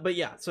 But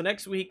yeah, so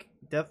next week,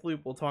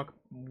 Deathloop, we'll talk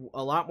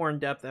a lot more in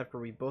depth after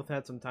we both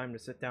had some time to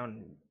sit down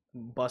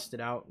and bust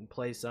it out and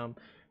play some.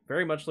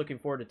 Very much looking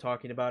forward to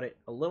talking about it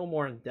a little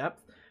more in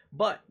depth.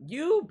 But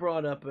you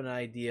brought up an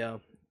idea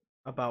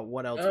about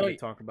what else we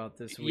talk about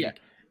this week. Yeah.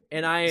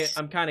 And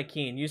I'm kind of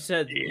keen. You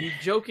said, you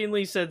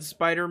jokingly said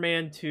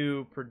Spider-Man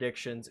 2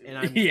 predictions, and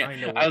I'm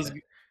kind of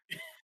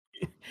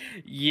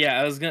Yeah,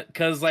 I was gonna,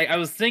 cause like I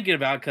was thinking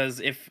about, cause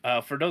if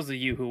for those of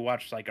you who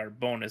watched like our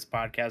bonus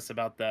podcast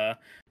about the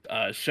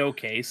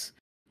showcase,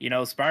 you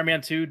know,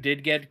 Spider-Man 2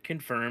 did get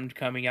confirmed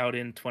coming out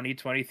in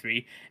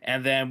 2023,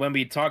 and then when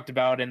we talked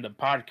about in the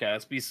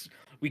podcast,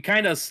 we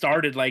kind of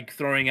started like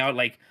throwing out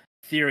like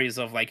theories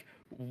of like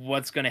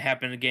what's gonna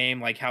happen in the game,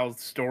 like how the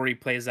story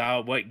plays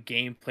out, what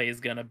gameplay is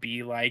gonna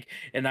be like,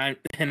 and I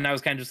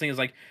was kind of just thinking,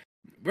 like,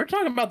 we're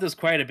talking about this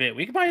quite a bit.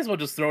 We might as well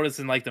just throw this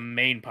in like the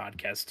main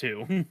podcast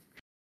too.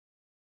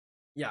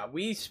 Yeah,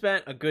 we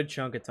spent a good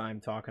chunk of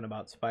time talking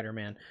about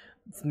Spider-Man.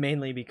 It's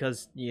mainly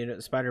because, you know,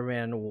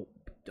 Spider-Man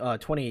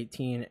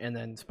 2018 and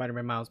then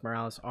Spider-Man Miles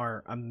Morales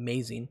are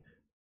amazing.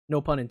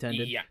 No pun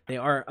intended. Yeah. They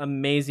are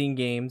amazing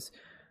games.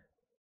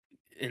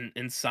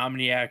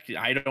 Insomniac,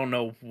 I don't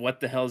know what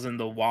the hell's in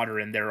the water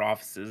in their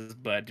offices,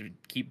 but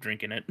keep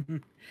drinking it.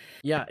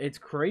 Yeah, it's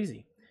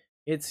crazy.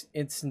 It's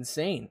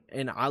insane.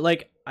 And I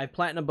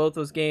platinumed both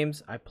those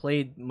games. I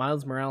played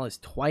Miles Morales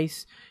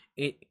twice.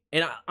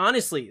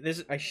 Honestly,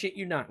 I shit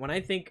you not. When I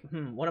think,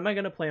 what am I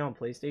gonna play on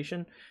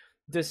PlayStation?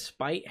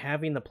 Despite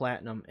having the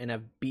platinum and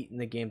have beaten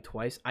the game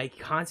twice, I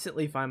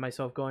constantly find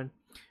myself going,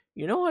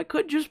 you know, I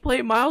could just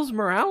play Miles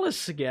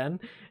Morales again,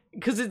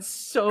 because it's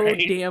so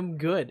damn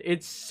good.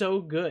 It's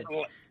so good.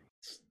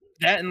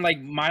 That and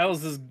like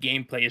Miles's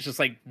gameplay is just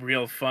like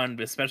real fun,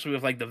 especially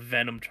with like the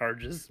Venom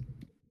charges.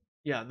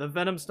 Yeah, the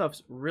Venom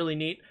stuff's really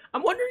neat.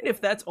 I'm wondering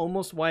if that's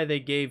almost why they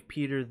gave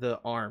Peter the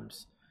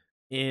arms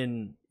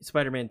in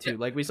Spider-Man 2.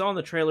 Like, we saw in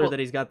the trailer that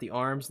he's got the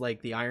arms like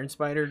the Iron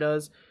Spider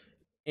does.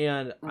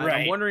 And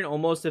I'm wondering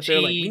almost if they're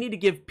like, we need to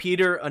give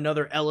Peter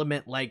another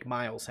element like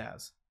Miles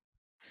has.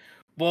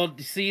 Well,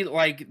 see,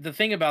 like, the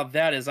thing about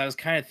that is I was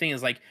kind of thinking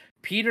is like,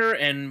 Peter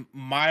and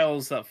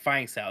Miles'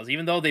 fighting styles,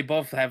 even though they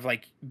both have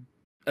like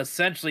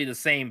essentially the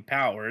same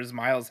powers,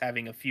 Miles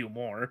having a few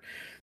more,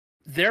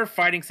 their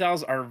fighting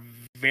styles are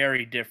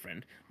very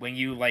different when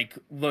you like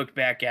look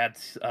back at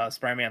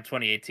Spider-Man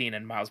 2018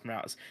 and Miles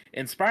Morales.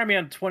 In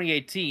Spider-Man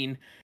 2018,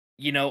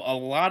 you know, a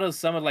lot of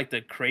some of like the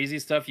crazy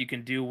stuff you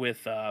can do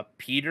with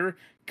Peter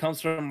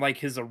comes from like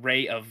his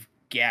array of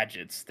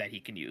gadgets that he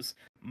can use.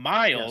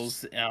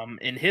 Miles,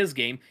 in his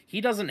game,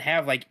 he doesn't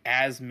have like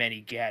as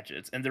many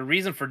gadgets, and the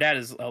reason for that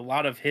is a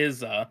lot of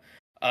his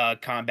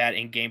combat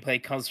and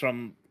gameplay comes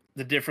from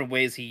the different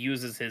ways he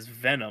uses his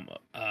Venom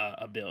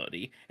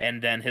ability,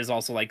 and then his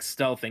also like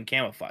stealth and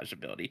camouflage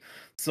ability.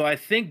 So I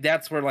think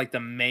that's where like the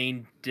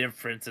main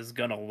difference is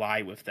gonna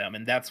lie with them,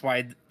 and that's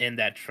why in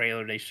that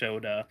trailer they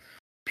showed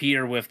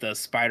Peter with the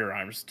spider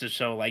arms to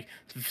show like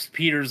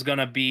Peter's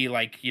gonna be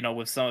like, you know,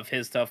 with some of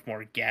his stuff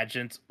more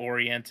gadget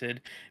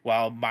oriented,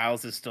 while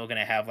Miles is still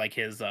gonna have like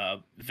his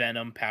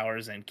Venom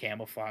powers and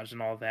camouflage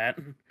and all that.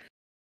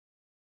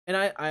 And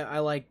I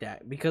like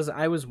that, because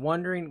I was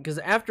wondering, because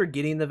after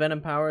getting the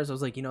Venom powers, I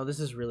was like, you know, this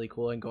is really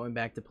cool, and going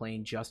back to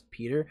playing just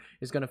Peter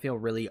is going to feel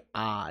really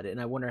odd, and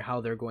I wonder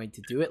how they're going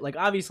to do it. Like,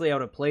 obviously I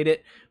would have played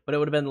it, but it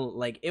would have been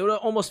like, it would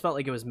have almost felt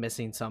like it was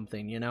missing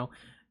something, you know?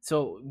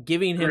 So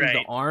giving him the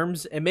Right.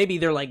 arms, and maybe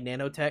they're like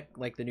nanotech,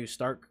 like the new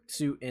Stark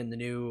suit in the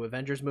new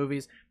Avengers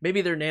movies.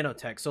 Maybe they're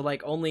nanotech. So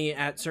like only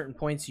at certain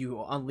points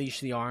you unleash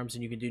the arms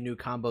and you can do new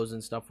combos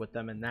and stuff with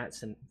them in that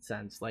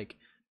sense. Like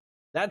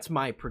that's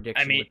my I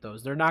prediction mean, with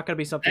those. They're not going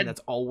to be something that,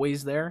 that's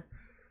always there.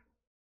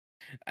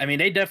 I mean,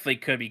 they definitely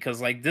could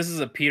because like this is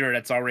a Peter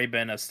that's already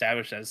been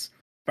established as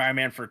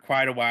Spider-Man for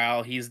quite a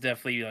while. He's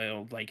definitely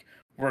like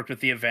worked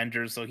with the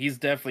Avengers, so he's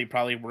definitely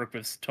probably worked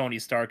with Tony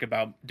Stark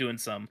about doing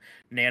some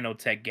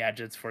nanotech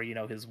gadgets for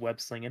his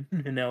web slinging,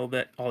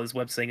 that all his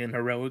web slinging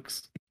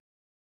heroics.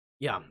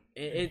 Yeah,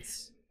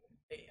 it's.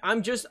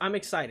 I'm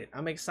excited.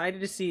 I'm excited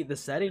to see the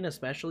setting,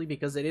 especially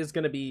because it is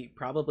going to be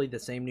probably the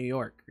same New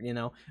York.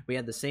 We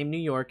had the same New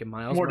York and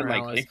Miles More than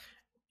Morales, likely.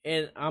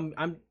 and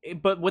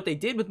but what they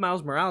did with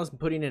Miles Morales,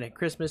 putting in at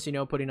Christmas,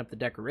 putting up the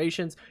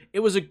decorations,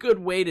 it was a good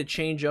way to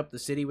change up the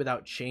city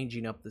without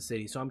changing up the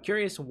city. So I'm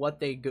curious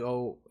what they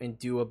go and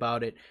do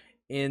about it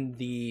in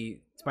the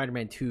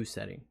Spider-Man 2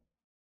 setting.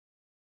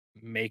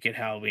 Make it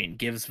Halloween.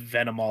 Gives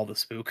Venom all the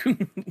spook.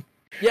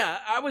 Yeah,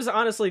 I was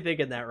honestly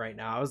thinking that right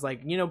now. I was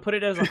like, put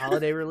it as a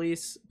holiday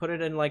release, put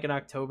it in like an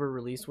October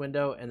release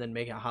window, and then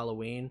make it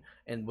Halloween.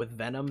 And with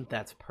Venom,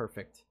 that's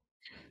perfect.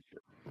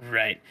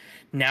 Right.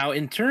 Now,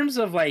 in terms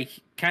of like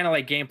kind of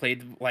like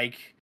gameplay, like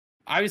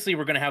obviously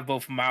we're gonna have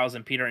both Miles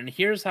and Peter, and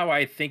here's how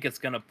I think it's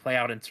gonna play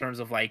out in terms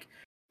of like,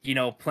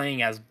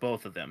 playing as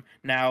both of them.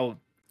 Now,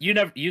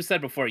 you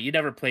said before you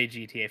never played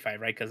GTA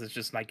 5, right? Because it's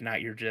just like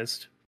not your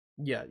gist.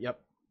 Yeah,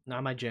 yep.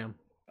 Not my jam.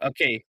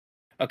 Okay.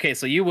 Okay,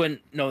 so you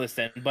wouldn't know this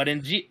then, but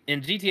in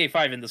GTA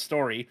 5 in the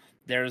story,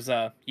 there's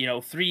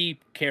three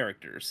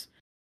characters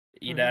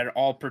Hmm. that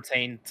all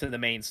pertain to the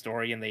main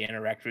story and they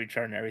interact with each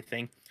other and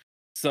everything.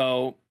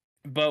 So,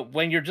 but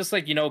when you're just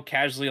like,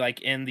 casually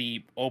like in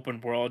the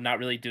open world, not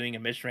really doing a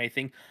mission or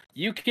anything,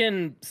 you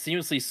can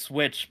seamlessly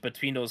switch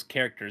between those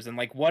characters. And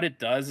like what it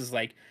does is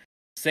like,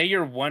 say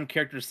you're one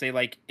character, say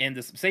like in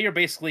this, say you're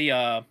basically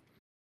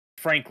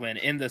Franklin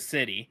in the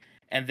city,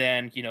 and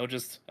then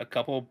just a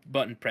couple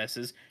button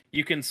presses,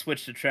 you can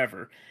switch to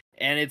Trevor.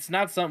 And it's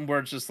not something where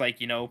it's just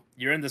like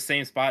you're in the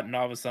same spot and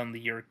all of a sudden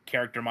your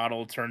character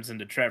model turns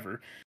into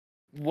Trevor.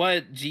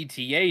 What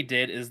GTA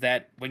did is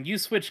that when you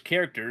switch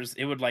characters,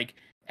 it would like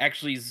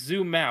actually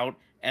zoom out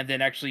and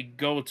then actually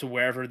go to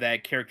wherever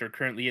that character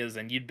currently is,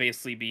 and you'd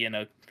basically be in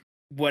a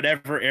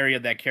whatever area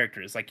that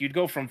character is. Like you'd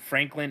go from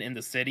Franklin in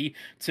the city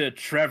to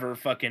Trevor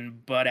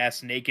fucking butt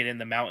ass naked in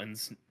the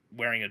mountains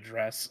wearing a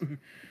dress.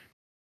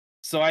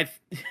 So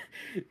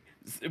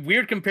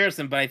weird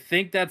comparison, but I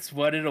think that's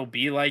what it'll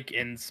be like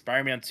in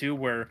Spider-Man 2,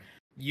 where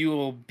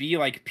you'll be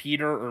like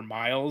Peter or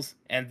Miles,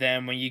 and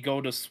then when you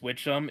go to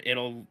switch them,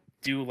 it'll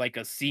do like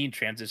a scene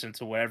transition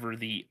to whatever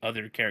the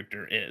other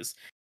character is.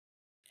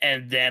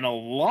 And then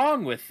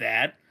along with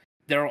that,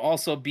 there'll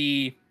also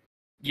be,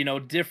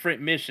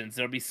 different missions.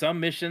 There'll be some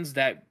missions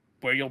that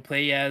where you'll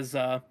play as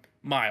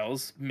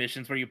Miles,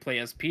 missions where you play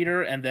as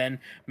Peter, and then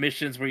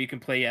missions where you can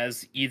play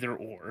as either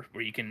or,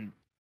 where you can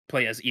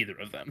play as either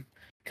of them.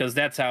 Because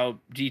that's how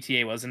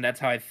GTA was, and that's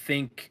how I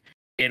think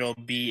it'll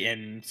be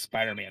in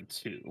Spider-Man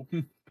 2.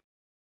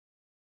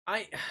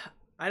 I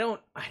I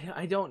don't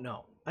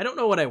know. I don't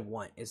know what I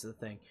want is the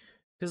thing.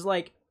 Cuz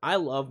like I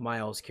love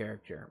Miles'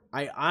 character.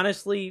 I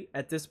honestly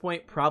at this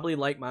point probably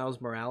like Miles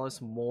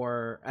Morales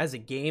more as a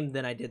game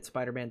than I did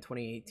Spider-Man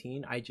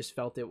 2018. I just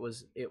felt it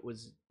was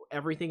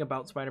everything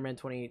about Spider-Man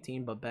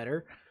 2018 but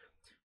better.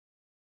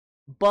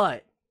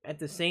 But at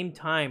the same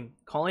time,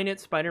 calling it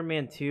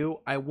Spider-Man 2,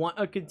 I want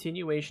a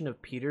continuation of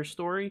Peter's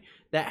story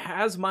that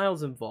has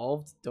Miles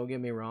involved, don't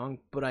get me wrong,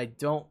 but I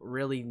don't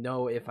really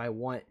know if I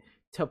want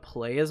to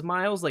play as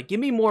Miles. Like give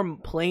me more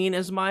playing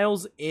as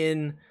Miles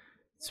in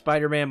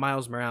Spider-Man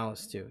Miles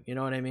Morales 2. You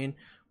know what I mean?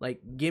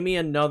 Like give me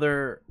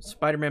another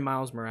Spider-Man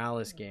Miles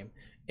Morales game.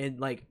 And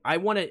like I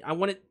want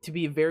it to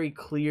be very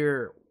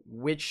clear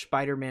which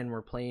Spider-Man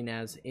we're playing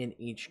as in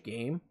each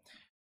game.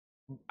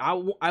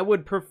 I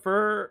would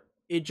prefer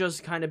it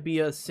just kind of be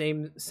a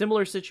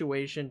similar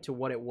situation to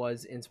what it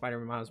was in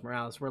Spider-Man Miles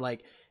Morales, where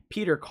like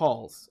Peter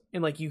calls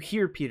and like you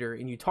hear Peter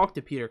and you talk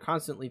to Peter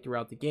constantly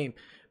throughout the game,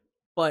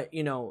 but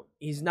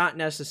he's not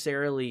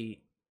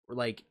necessarily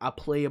like a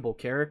playable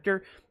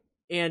character.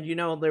 And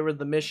there were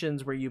the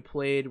missions where you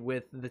played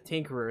with the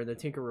Tinkerer, and the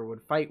Tinkerer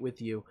would fight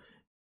with you,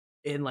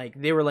 and like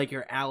they were like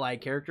your ally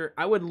character.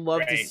 I would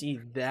love to Right. see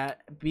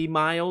that be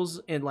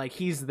Miles, and like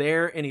he's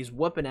there and he's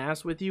whooping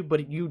ass with you,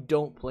 but you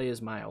don't play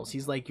as Miles.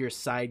 He's like your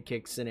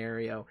sidekick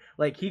scenario.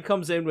 Like he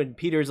comes in when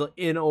Peter's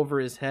in over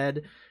his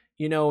head.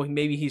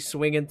 Maybe he's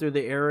swinging through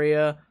the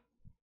area.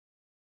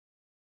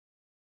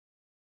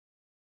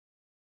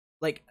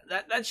 Like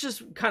that's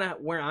just kind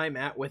of where I'm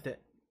at with it.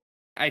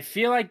 I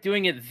feel like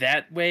doing it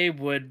that way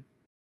would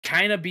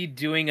kind of be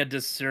doing a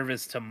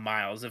disservice to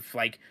Miles if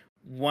like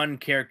one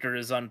character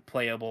is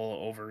unplayable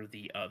over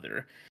the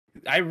other.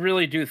 I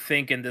really do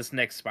think in this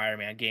next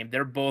Spider-Man game,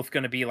 they're both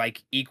going to be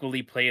like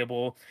equally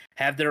playable,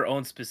 have their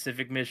own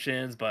specific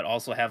missions, but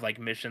also have like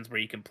missions where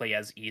you can play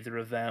as either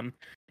of them.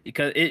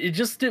 because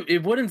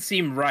it wouldn't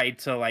seem right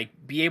to like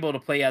be able to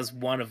play as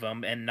one of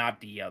them and not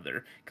the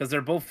other, because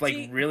they're both like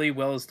See, really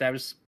well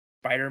established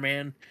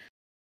Spider-Man.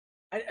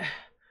 I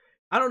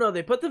I don't know.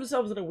 They put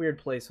themselves in a weird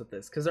place with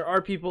this because there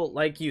are people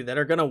like you that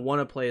are gonna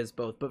want to play as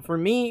both. But for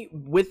me,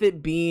 with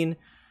it being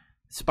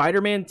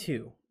Spider-Man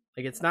 2,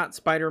 like it's not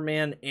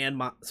Spider-Man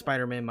and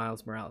Spider-Man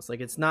Miles Morales. Like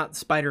it's not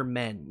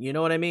Spider-Man. You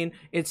know what I mean?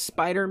 It's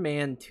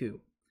Spider-Man 2.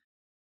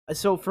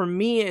 So for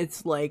me,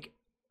 it's like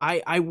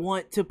I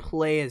want to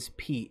play as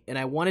Pete and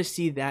I want to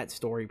see that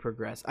story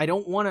progress. I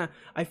don't want to.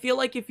 I feel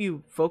like if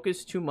you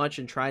focus too much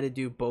and try to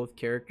do both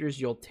characters,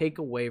 you'll take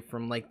away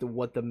from like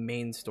what the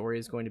main story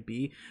is going to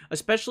be,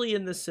 especially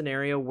in this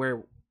scenario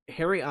where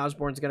Harry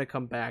Osborn's going to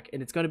come back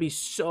and it's going to be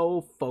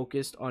so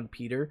focused on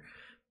Peter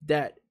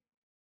that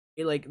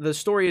like the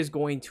story is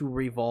going to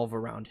revolve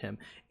around him.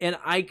 And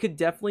I could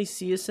definitely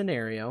see a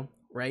scenario,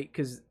 right?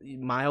 Because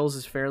Miles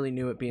is fairly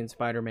new at being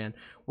Spider-Man,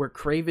 where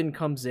Craven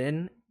comes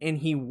in and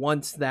he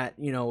wants that,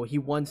 he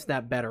wants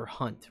that better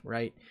hunt,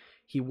 right?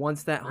 He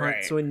wants that hunt.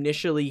 Right. So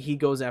initially he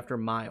goes after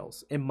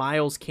Miles and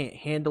Miles can't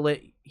handle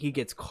it. He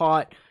gets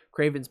caught.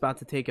 Craven's about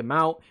to take him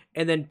out,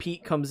 and then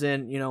Pete comes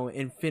in,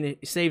 and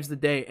saves the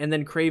day. And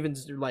then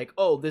Craven's like,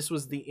 "Oh, this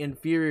was the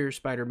inferior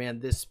Spider-Man.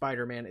 This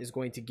Spider-Man is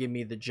going to give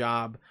me the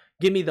job,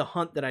 give me the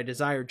hunt that I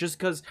desire." Just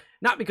because,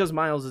 not because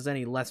Miles is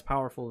any less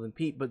powerful than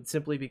Pete, but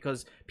simply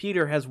because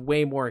Peter has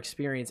way more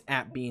experience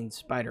at being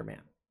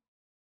Spider-Man.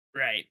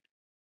 Right.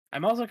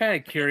 I'm also kind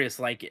of curious,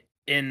 like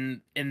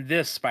in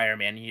this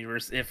Spider-Man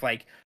universe, if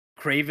like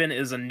Craven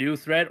is a new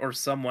threat or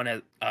someone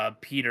has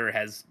Peter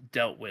has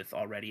dealt with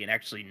already and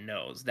actually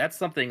knows. That's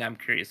something I'm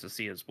curious to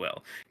see as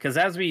well. Because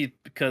in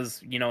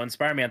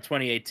Spider-Man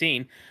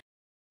 2018,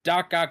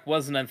 Doc Ock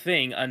wasn't a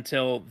thing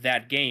until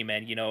that game,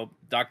 and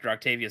Dr.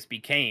 Octavius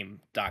became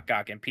Doc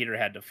Ock, and Peter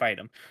had to fight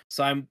him.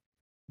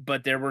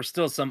 But there were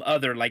still some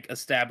other like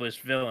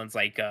established villains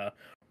like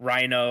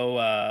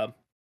Rhino,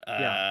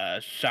 Yeah,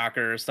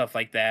 Shocker, stuff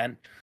like that.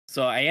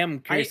 So I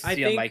am I curious to I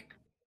see on think like I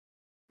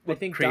what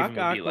think Craven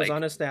Doc would be Ock was like.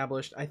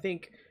 unestablished. I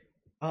think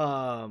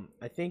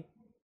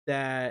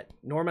that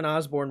Norman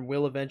Osborn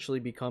will eventually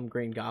become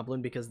Green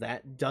Goblin because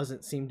that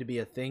doesn't seem to be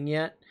a thing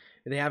yet.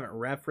 They haven't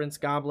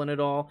referenced Goblin at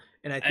all,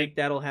 and I I think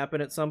that'll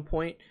happen at some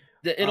point.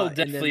 It'll And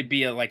definitely then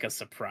be like a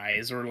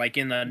surprise, or like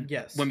in the when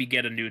yes, we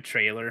get a new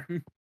trailer.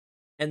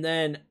 and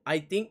then I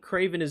think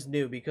Craven is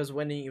new because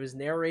when he was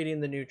narrating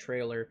the new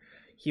trailer,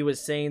 he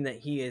was saying that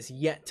he is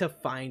yet to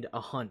find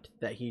a hunt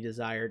that he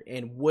desired.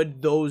 And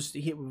would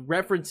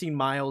referencing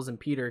Miles and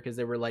Peter because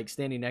they were like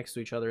standing next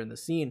to each other in the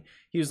scene,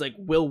 he was like,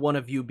 "Will one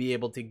of you be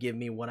able to give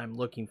me what I'm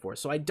looking for?"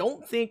 So I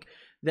don't think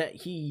that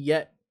he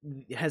yet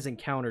has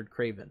encountered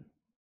Craven.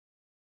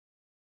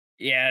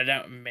 Yeah,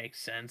 that makes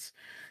sense.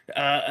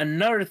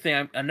 Another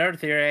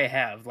theory I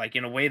have, like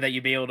in a way that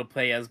you'd be able to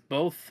play as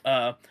both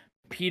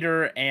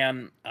Peter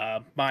and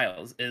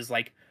Miles, is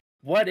like,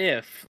 what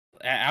if?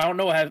 I don't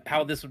know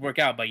how this would work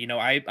out, but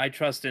I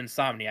trust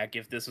Insomniac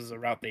if this is a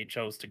route they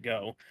chose to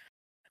go.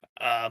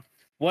 Uh,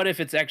 what if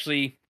it's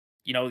actually,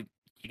 you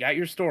got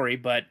your story,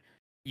 but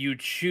you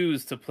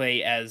choose to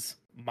play as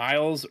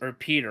Miles or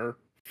Peter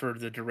for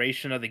the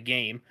duration of the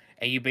game,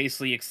 and you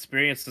basically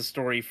experience the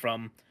story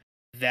from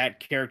that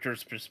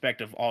character's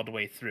perspective all the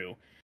way through.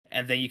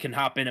 And then you can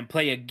hop in and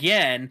play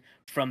again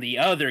from the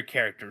other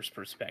character's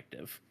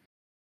perspective.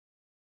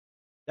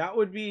 That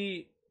would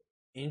be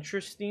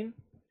interesting,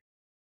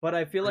 but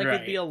I feel like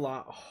it'd be Right. a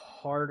lot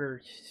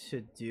harder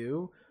to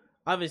do.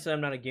 Obviously,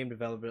 I'm not a game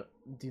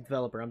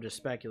developer. I'm just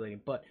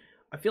speculating, but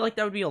I feel like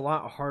that would be a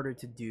lot harder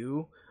to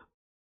do.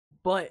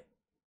 But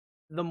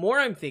the more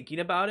I'm thinking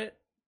about it,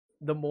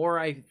 the more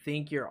I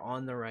think you're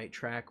on the right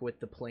track with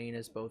the playing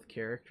as both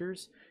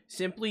characters,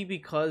 simply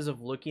because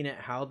of looking at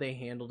how they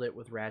handled it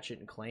with Ratchet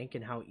and Clank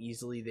and how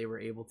easily they were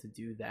able to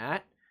do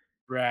that.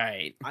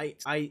 Right.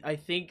 I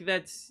think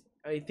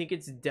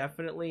it's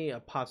definitely a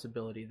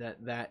possibility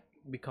that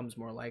becomes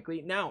more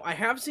likely. Now, I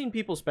have seen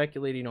people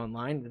speculating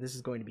online that this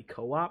is going to be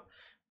co-op.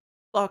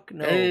 Fuck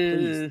no,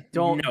 please.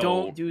 Don't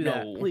No, do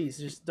that. no, Please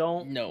just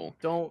don't no.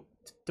 don't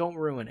don't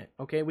ruin it.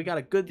 Okay? We got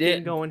a good thing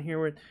It, going here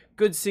with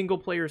good single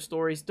player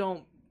stories.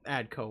 Don't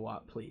add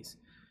co-op, please.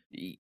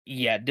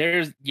 yeah,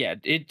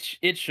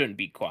 it shouldn't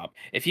be co-op.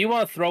 If you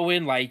want to throw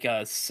in like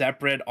a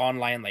separate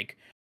online like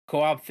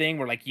co-op thing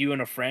where like you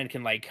and a friend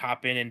can like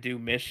hop in and do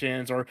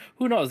missions, or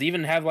who knows,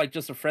 even have like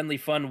just a friendly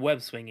fun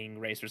web swinging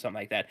race or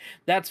something like that.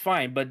 That's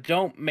fine, but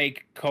don't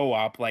make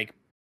co-op like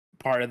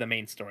part of the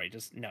main story.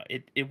 Just no,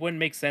 it wouldn't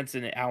make sense,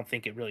 and I don't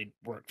think it really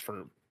worked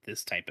for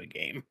this type of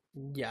game.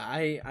 Yeah,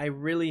 I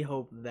really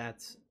hope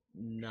that's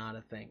not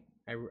a thing.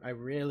 I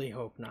really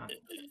hope not.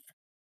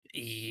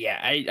 Yeah,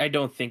 I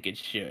don't think it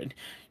should.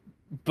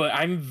 But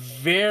I'm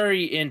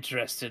very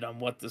interested on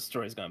what the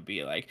story's gonna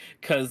be like,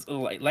 because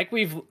like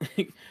we've,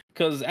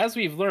 because as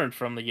we've learned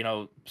from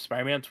the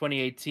Spider-Man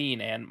 2018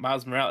 and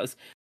Miles Morales,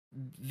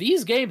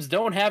 these games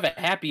don't have a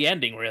happy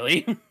ending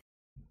really.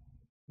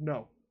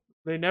 No.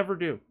 They never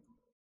do.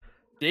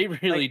 They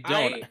really Like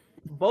don't. I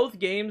both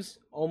games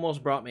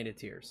almost brought me to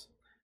tears.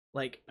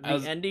 Like I the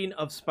was ending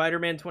of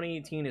Spider-Man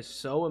 2018 is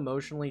so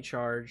emotionally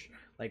charged.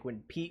 Like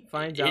when Pete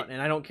finds it, out,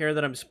 and I don't care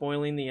that I'm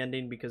spoiling the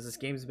ending because this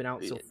game's been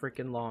out so it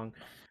freaking long.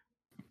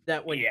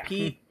 That when yeah.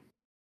 Pete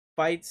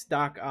fights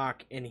Doc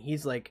Ock and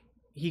he's like,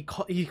 he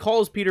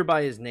calls Peter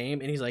by his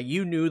name and he's like,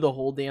 you knew the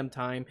whole damn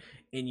time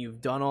and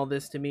you've done all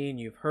this to me and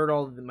you've hurt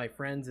all of my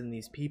friends and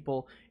these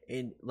people,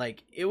 and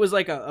like it was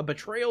like a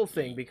betrayal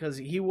thing because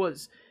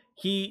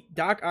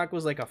Doc Ock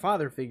was like a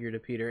father figure to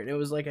Peter, and it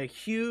was like a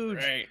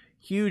Right.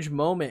 huge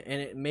moment,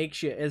 and it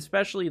makes you,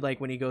 especially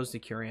like when he goes to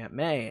cure Aunt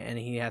May and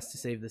he has to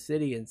save the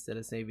city instead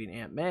of saving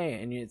Aunt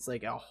May, and it's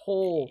like a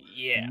whole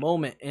Yeah.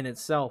 moment in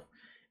itself.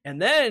 And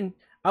then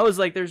I was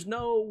like, there's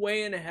no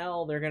way in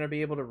hell they're gonna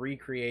be able to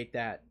recreate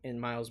that in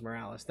Miles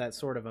Morales, that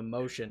sort of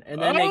emotion.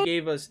 And then Oh, but they they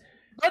gave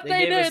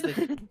us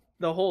did.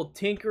 the whole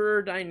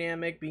Tinkerer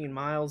dynamic being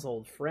Miles'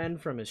 old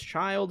friend from his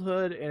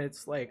childhood, and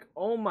it's like,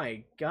 oh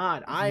my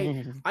god,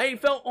 I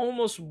felt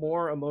almost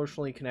more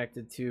emotionally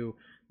connected to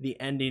the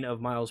ending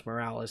of Miles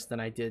Morales than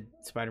I did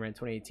Spider-Man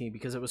 2018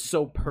 because it was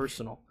so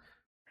personal.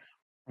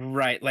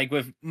 Right, like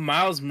with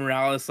Miles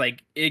Morales,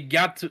 like it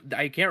got to,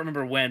 I can't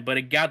remember when, but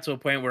it got to a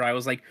point where I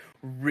was like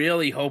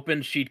really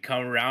hoping she'd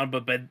come around,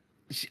 but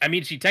I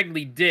mean she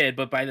technically did,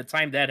 but by the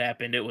time that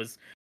happened, it was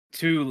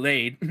too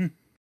late.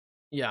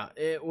 Yeah,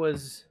 it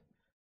was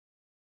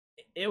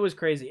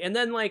crazy. And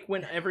then like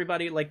when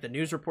everybody, like the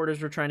news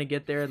reporters were trying to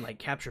get there and like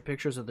capture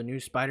pictures of the new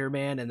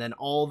Spider-Man, and then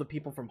all the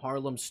people from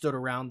Harlem stood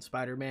around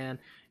Spider-Man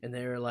and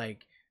they were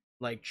like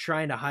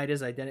trying to hide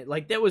his identity.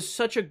 Like that was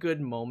such a good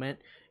moment,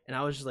 and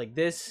I was just like,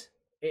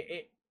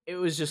 it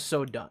was just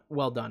so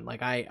well done.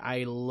 Like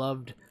I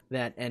loved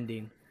that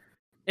ending.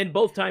 And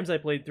both times I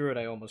played through it,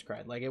 I almost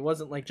cried. Like it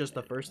wasn't like just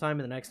the first time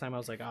and the next time I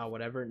was like, oh,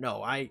 whatever.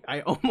 No, I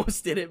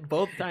almost did it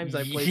both times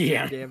I played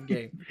through the damn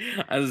game.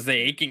 I was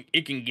say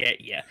it can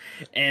get you,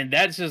 and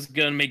that's just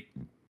gonna make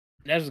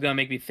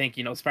me think.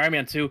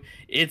 Spider-Man 2,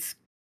 it's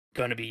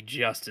gonna be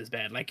just as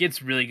bad. Like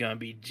it's really gonna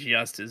be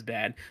just as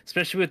bad,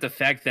 especially with the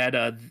fact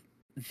that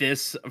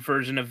this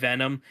version of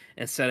Venom,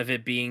 instead of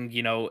it being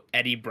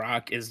Eddie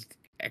Brock, is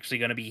actually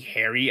gonna be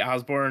Harry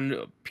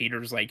Osborn,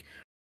 Peter's like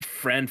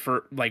friend,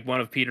 for like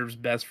one of Peter's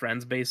best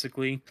friends,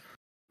 basically.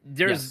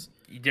 There's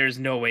Yes. there's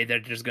no way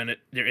that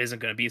there isn't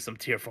gonna be some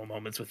tearful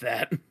moments with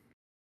that.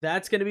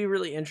 That's going to be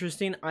really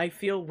interesting. I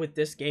feel with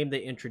this game they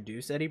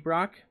introduce Eddie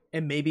Brock,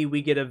 and maybe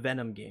we get a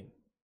Venom game.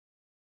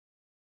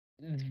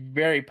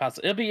 Very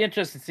possible. It'll be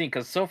interesting to see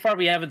because so far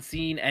we haven't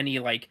seen any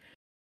like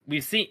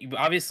we've seen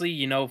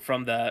obviously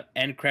from the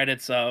end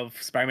credits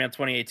of Spider-Man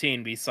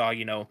 2018 we saw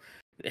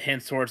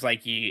hints towards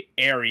like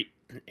airy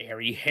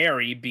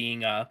Harry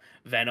being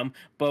Venom,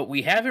 but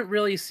we haven't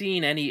really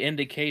seen any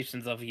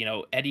indications of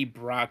Eddie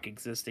Brock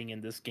existing in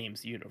this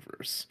game's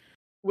universe.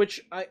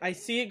 Which I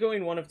see it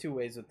going one of two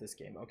ways with this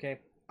game, okay?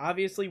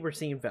 Obviously, we're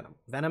seeing Venom.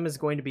 Venom is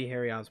going to be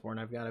Harry Osborn.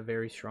 I've got a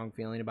very strong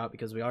feeling about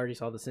because we already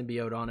saw the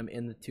symbiote on him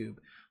in the tube.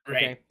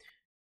 Okay? Right.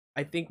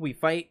 I think we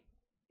fight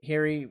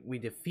Harry, we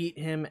defeat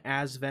him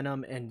as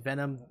Venom, and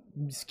Venom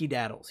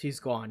skedaddles. He's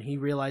gone. He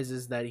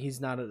realizes that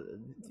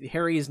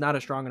Harry is not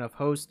a strong enough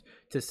host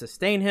to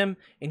sustain him,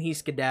 and he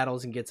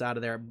skedaddles and gets out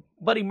of there.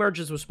 But he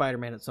merges with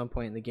Spider-Man at some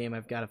point in the game,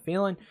 I've got a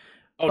feeling.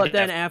 Oh, But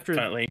then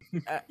definitely.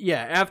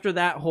 after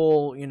that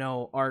whole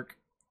arc,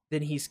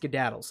 then he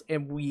skedaddles,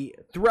 and we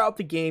throughout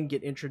the game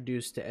get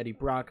introduced to Eddie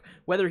Brock.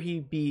 Whether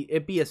it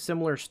be a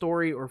similar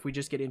story, or if we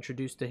just get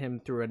introduced to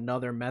him through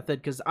another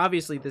method, because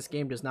obviously this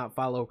game does not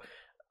follow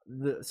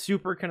the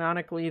super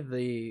canonically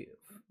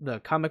the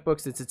comic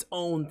books. It's its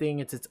own thing.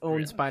 It's its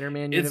own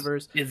Spider-Man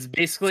universe. It's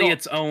basically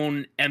its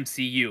own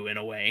MCU in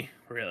a way,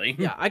 really.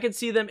 Yeah, I could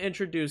see them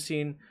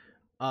introducing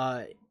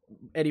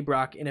Eddie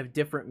Brock in a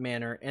different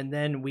manner, and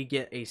then we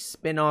get a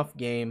spin-off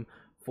game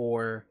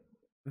for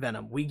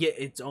Venom. We get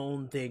its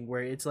own thing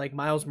where it's like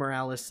Miles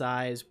Morales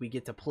size. We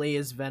get to play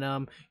as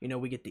Venom.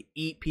 We get to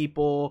eat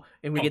people,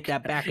 and we get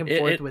that back and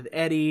forth with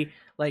Eddie.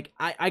 Like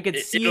I could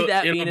see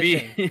that being a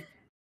thing.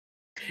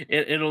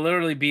 It'll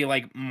literally be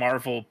like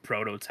Marvel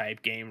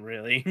prototype game,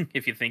 really,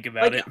 if you think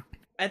about it.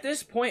 At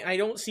this point, I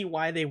don't see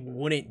why they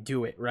wouldn't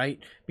do it, right?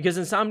 Because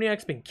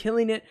Insomniac's been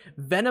killing it.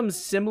 Venom's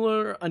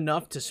similar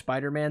enough to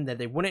Spider-Man that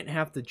they wouldn't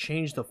have to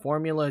change the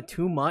formula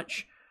too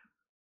much.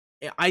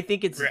 I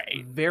think it's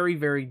very,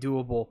 very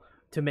doable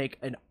to make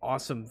an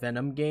awesome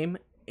Venom game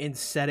and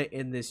set it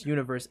in this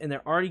universe. And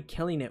they're already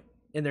killing it.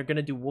 And they're going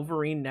to do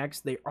Wolverine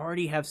next. They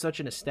already have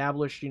such an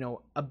established,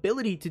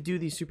 ability to do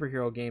these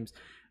superhero games.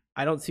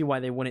 I don't see why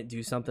they wouldn't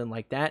do something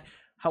like that.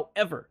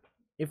 However,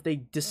 if they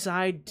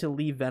decide to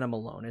leave Venom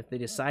alone, if they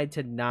decide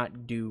to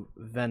not do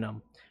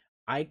Venom,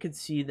 I could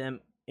see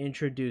them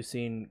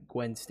introducing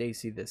Gwen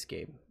Stacy this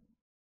game.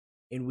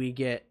 And we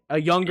get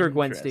a younger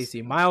Gwen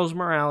Stacy, Miles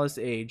Morales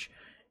age,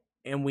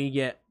 and we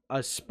get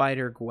a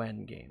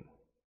Spider-Gwen game.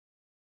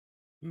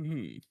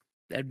 Mm-hmm.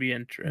 That'd be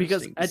interesting.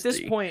 Because at this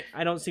point,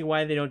 I don't see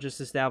why they don't just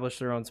establish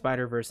their own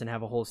Spider-Verse and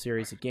have a whole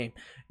series of game.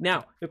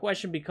 Now, the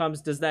question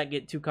becomes, does that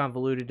get too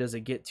convoluted? Does it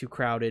get too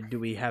crowded? Do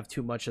we have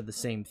too much of the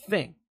same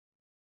thing?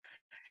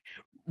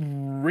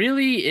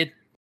 Really, it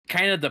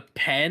kind of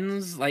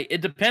depends. Like,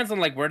 it depends on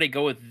like where they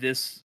go with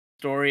this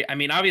story. I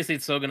mean, obviously,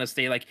 it's still gonna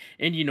stay like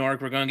in New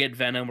York. We're gonna get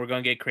Venom. We're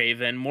gonna get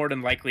Craven. More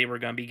than likely, we're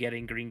gonna be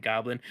getting Green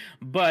Goblin.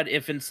 But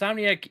if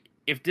Insomniac,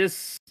 if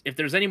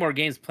there's any more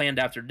games planned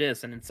after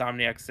this, and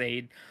Insomniac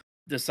say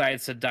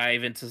decides to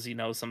dive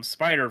into some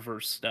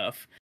Spider-Verse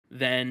stuff,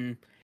 then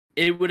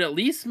it would at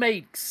least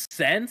make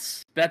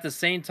sense. But at the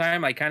same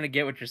time, I kind of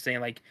get what you're saying.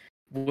 Like,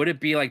 would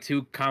it be like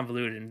too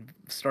convoluted and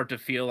start to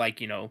feel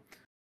like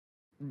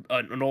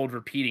an old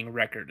repeating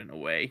record in a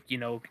way,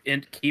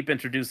 and keep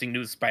introducing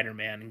new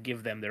Spider-Man and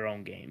give them their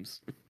own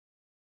games.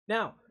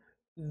 Now,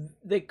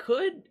 they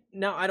could.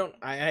 Now, I don't.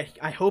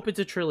 I hope it's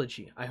a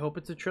trilogy. I hope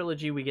it's a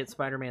trilogy. We get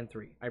Spider-Man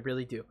 3. I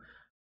really do.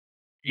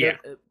 Yeah.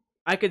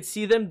 I could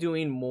see them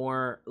doing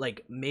more,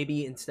 like,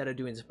 maybe instead of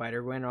doing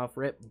Spider-Gwen off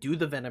rip, do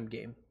the Venom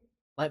game.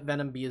 Let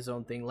Venom be his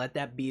own thing. Let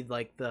that be,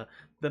 like, the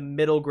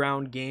middle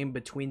ground game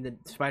between the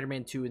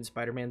Spider-Man 2 and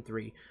Spider-Man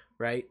 3,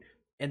 right?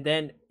 And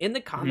then in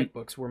the comic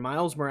books where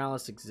Miles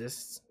Morales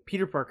exists,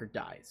 Peter Parker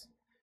dies.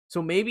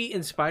 So maybe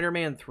in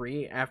Spider-Man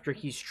 3, after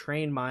he's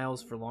trained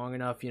Miles for long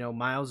enough,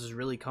 Miles is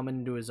really coming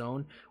into his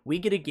own, we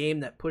get a game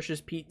that pushes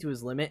Pete to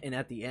his limit, and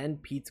at the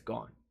end, Pete's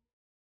gone.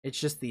 It's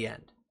just the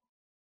end.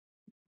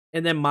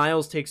 And then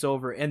Miles takes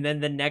over, and then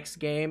the next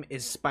game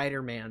is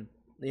Spider-Man.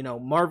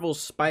 Marvel's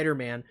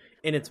Spider-Man,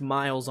 and it's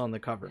Miles on the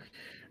cover.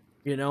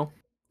 That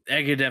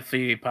could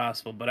definitely be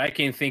possible, but I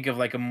can think of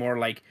like a more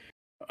like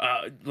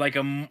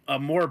a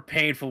more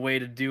painful way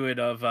to do it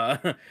of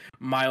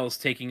Miles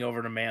taking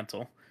over the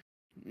mantle.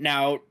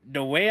 Now,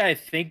 the way I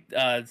think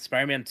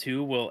Spider-Man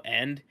 2 will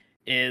end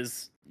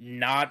is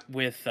not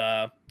with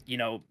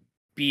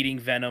beating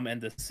Venom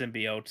and the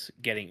symbiote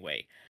getting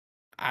away.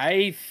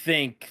 I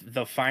think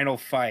the final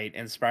fight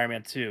in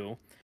Spider-Man 2,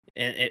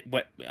 I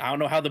don't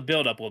know how the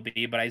build-up will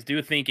be, but I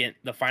do think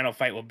the final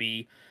fight will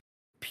be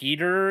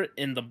Peter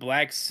in the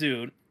black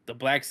suit. The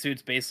black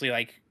suit's basically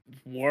like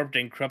warped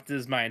and corrupted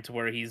his mind to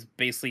where he's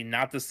basically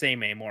not the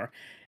same anymore.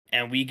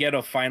 And we get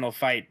a final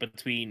fight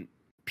between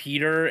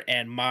Peter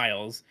and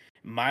Miles.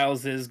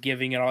 Miles is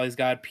giving it all he's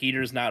got.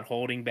 Peter's not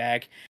holding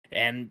back.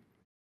 And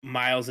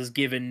Miles is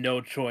given no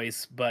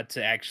choice but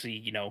to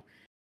actually,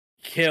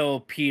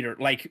 kill Peter.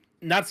 Like,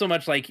 not so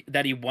much like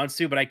that he wants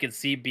to, but I could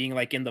see being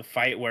like in the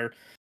fight where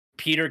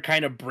Peter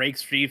kind of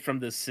breaks free from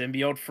the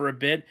symbiote for a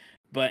bit,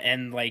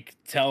 and like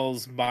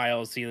tells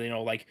Miles to,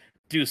 like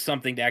do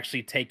something to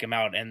actually take him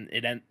out,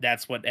 and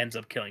that's what ends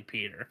up killing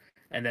Peter.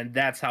 And then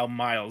that's how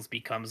Miles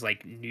becomes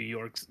like New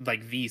York's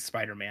like the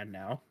Spider-Man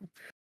now.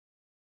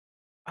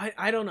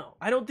 I don't know.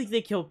 I don't think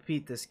they kill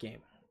Pete this game.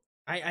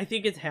 I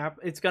think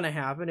it's gonna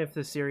happen if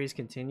the series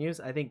continues.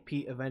 I think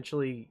Pete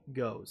eventually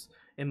goes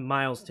and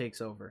Miles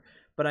takes over,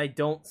 but I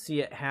don't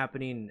see it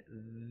happening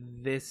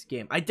this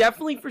game. I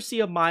definitely foresee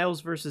a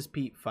Miles versus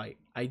Pete fight.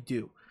 I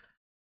do,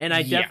 and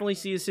I definitely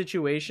see a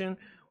situation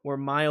where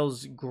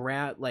Miles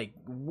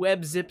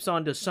web zips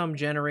onto some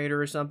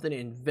generator or something,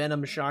 and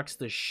Venom shocks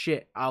the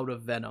shit out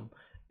of Venom,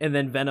 and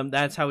then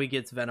that's how he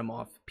gets Venom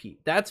off Pete.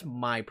 That's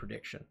my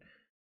prediction.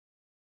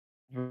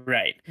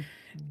 Right.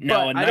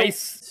 Now, I don't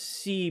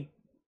see,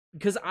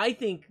 because I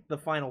think the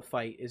final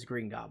fight is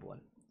Green Goblin.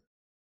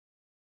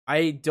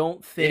 I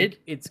don't think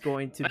it's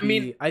going to be. I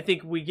mean, I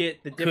think we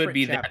get the different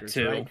chapters,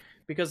 right?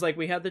 Because like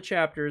we had the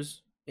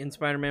chapters in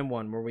Spider-Man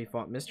 1 where we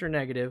fought Mr.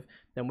 Negative,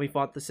 then we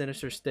fought the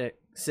Sinister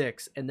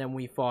Six, and then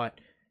we fought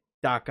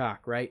Doc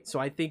Ock, right? So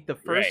I think the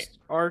first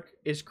arc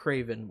is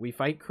Craven. We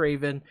fight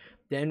Craven,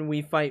 then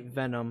we fight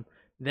Venom.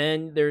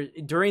 Then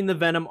during the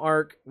Venom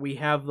arc, we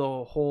have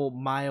the whole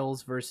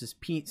Miles versus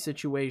Pete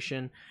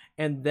situation.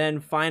 And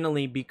then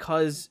finally,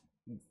 because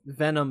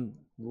Venom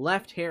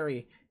left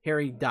Harry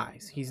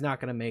dies. He's not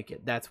going to make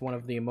it. That's one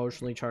of the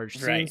emotionally charged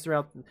scenes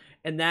throughout.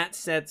 And that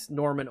sets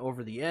Norman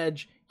over the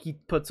edge. He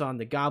puts on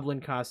the Goblin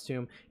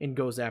costume and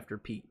goes after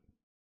Pete.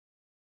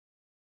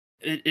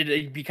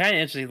 It'd be kind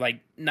of interesting.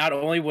 Like, not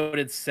only would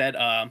it set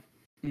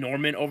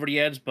Norman over the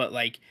edge, but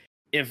like,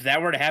 if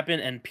that were to happen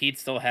and Pete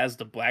still has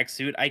the black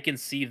suit, I can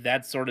see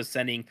that sort of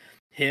sending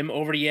him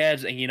over the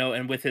edge. And,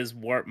 and with his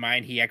warped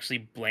mind, he actually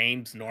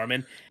blames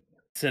Norman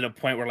to the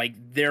point where, like,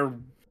 they're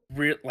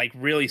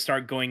really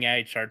start going at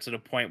each other to the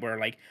point where,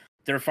 like,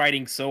 they're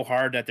fighting so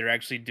hard that they're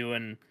actually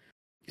doing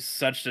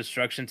such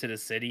destruction to the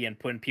city and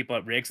putting people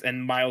at risk.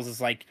 And Miles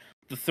is, like,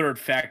 the third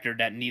factor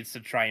that needs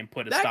to try and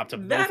put a stop to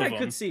both of them.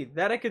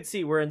 That I could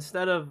see, where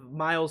instead of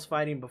Miles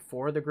fighting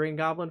before the Green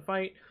Goblin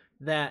fight,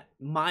 that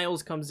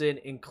Miles comes in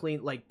and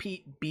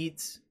Pete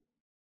beats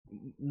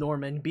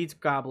Norman, beats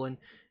Goblin,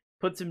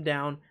 puts him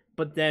down,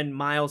 but then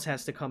Miles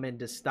has to come in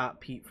to stop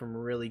Pete from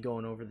really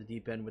going over the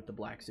deep end with the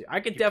black suit.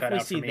 I could definitely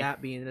see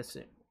that being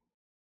innocent.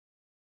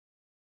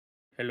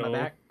 Hello? My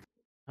back?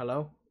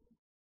 Hello?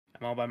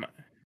 I'm all by my...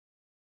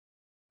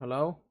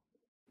 Hello?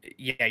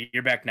 Yeah,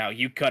 you're back now.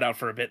 You cut out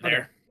for a bit there.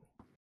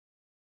 Okay.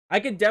 I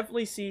could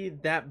definitely see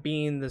that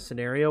being the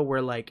scenario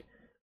where, like,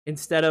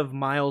 instead of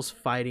Miles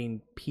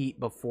fighting Pete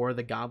before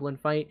the Goblin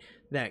fight,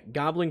 that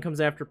Goblin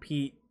comes after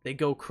Pete. They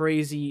go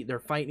crazy. They're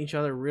fighting each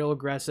other real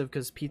aggressive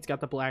because Pete's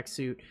got the black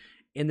suit.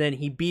 and then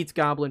he beats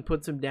Goblin,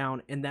 puts him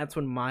down, and that's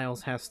when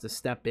Miles has to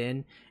step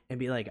in and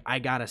be like, I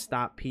gotta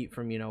stop Pete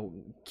from,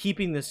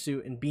 keeping the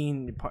suit and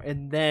being part.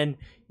 And then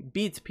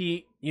beats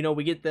Pete.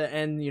 We get the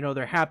end.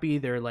 They're happy.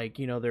 They're like,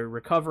 they're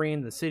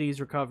recovering. The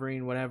city's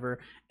recovering, whatever.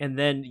 And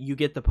then you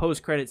get the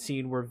post-credit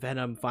scene where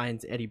Venom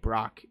finds Eddie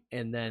Brock,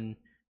 and then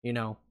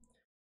I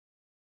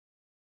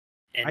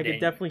could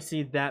definitely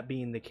see that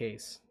being the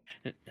case.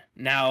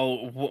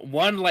 Now,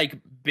 one like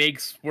big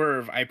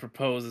swerve I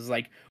propose is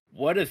like,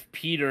 what if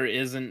Peter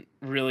isn't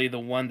really the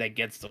one that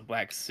gets the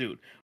black suit?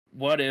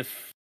 What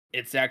if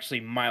it's actually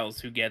Miles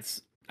who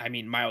gets? I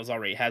mean, Miles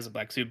already has a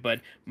black suit,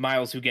 but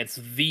Miles who gets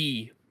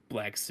the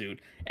black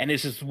suit, and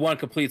it's just one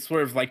complete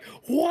swerve. Like,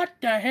 what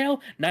the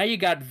hell? Now you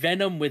got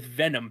Venom with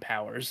Venom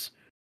powers.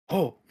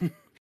 Oh,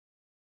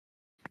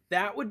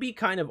 that would be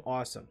kind of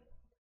awesome.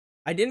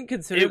 I didn't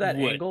consider that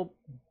angle,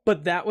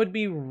 but that would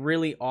be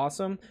really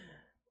awesome.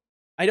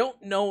 I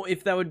don't know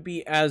if that would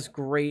be as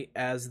great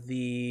as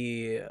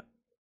the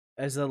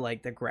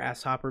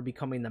grasshopper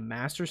becoming the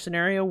master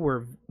scenario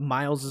where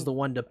Miles is the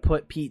one to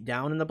put Pete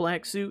down in the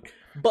black suit.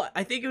 But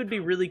I think it would be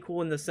really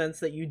cool in the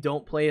sense that you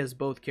don't play as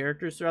both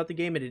characters throughout the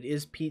game, and it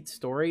is Pete's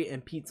story,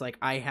 and Pete's like,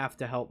 I have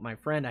to help my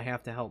friend, I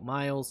have to help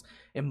Miles,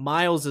 and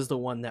Miles is the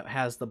one that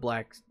has the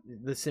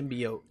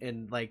symbiote,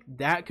 and like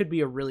that could be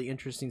a really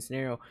interesting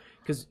scenario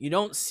because you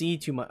don't see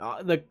too much.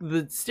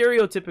 The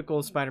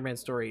stereotypical Spider-Man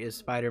story is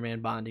Spider-Man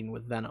bonding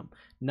with Venom,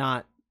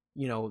 not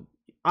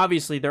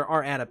obviously there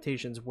are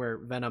adaptations where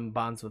Venom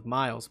bonds with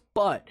Miles,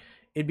 but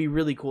it'd be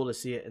really cool to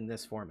see it in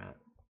this format.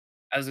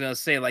 I was gonna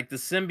say, like, the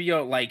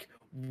symbiote like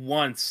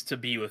wants to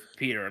be with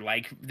Peter.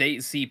 Like, they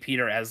see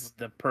Peter as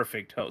the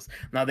perfect host.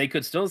 Now they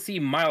could still see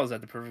Miles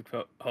as the perfect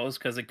host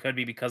because it could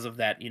be because of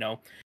that,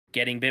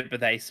 getting bit by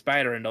that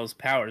spider and those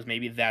powers.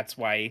 Maybe that's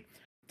why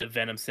the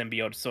Venom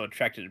symbiote is so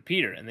attracted to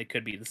Peter, and it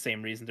could be the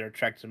same reason they're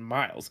attracted to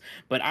Miles.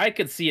 But I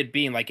could see it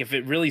being like, if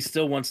it really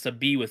still wants to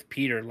be with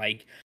Peter,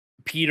 like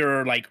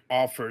Peter like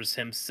offers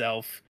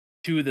himself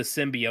to the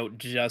symbiote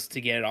just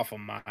to get it off of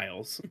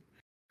Miles.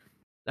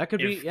 That could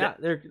be, yeah.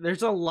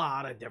 There's a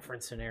lot of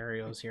different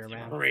scenarios here,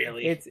 man.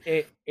 Really,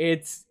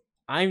 it's.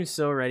 I'm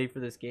so ready for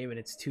this game, and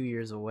it's 2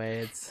 years away.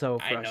 It's so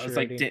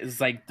frustrating. I know, it's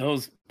like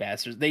those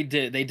bastards. They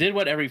did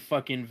what every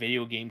fucking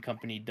video game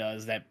company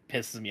does that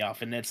pisses me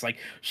off, and it's like,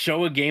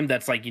 show a game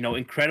that's like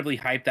incredibly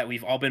hyped that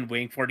we've all been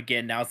waiting for to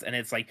get announced, and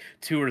it's like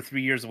 2 or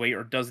 3 years away,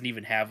 or doesn't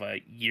even have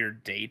a year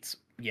date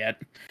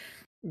yet.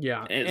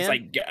 Yeah, it's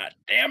like, god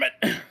damn it.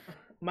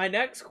 My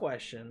next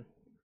question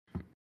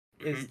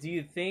is, do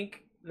you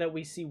think that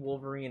we see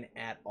Wolverine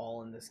at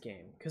all in this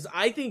game? Because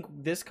I think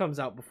this comes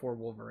out before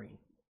Wolverine.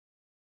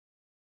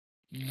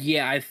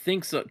 Yeah, I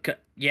think so.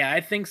 Yeah,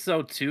 I think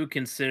so too,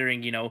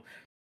 considering,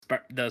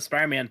 the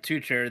Spider-Man 2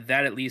 trailer,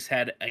 that at least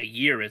had a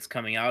year it's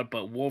coming out,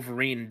 but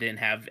Wolverine didn't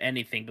have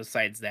anything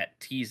besides that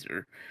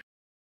teaser.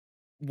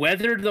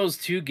 Whether those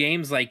two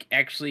games, like,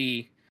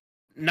 actually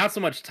not so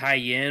much tie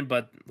in,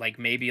 but like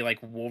maybe like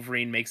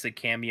Wolverine makes a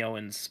cameo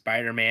in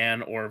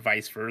Spider-Man or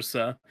vice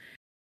versa.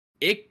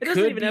 It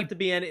doesn't even have to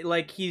be any,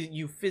 like,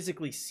 you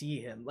physically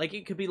see him. Like,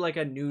 it could be like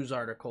a news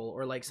article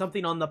or like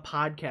something on the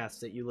podcast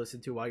that you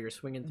listen to while you're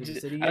swinging through the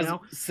city,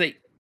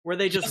 where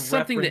they just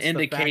something to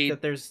indicate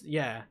that there's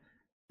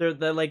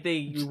they're like,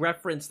 they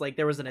reference like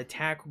there was an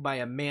attack by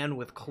a man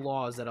with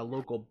claws at a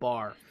local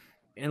bar,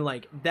 and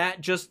like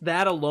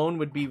that alone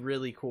would be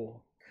really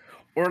cool.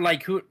 Or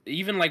like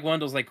even like one of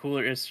those like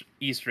cooler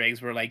Easter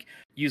eggs where like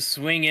you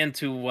swing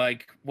into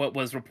like what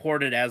was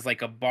reported as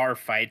like a bar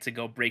fight to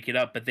go break it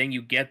up, but then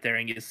you get there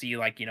and you see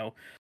like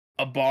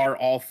a bar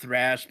all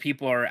thrashed,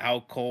 people are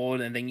out cold,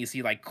 and then you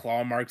see like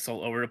claw marks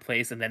all over the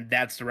place, and then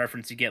that's the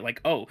reference you get,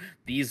 like, oh,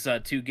 these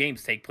two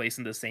games take place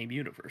in the same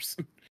universe.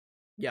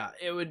 Yeah,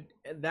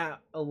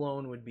 that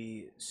alone would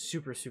be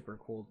super, super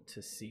cool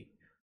to see.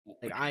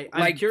 Like,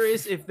 I'm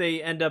curious if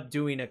they end up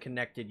doing a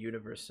connected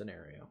universe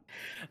scenario.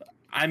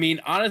 I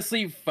mean,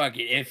 honestly, fuck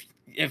it.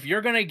 If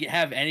you're gonna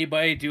have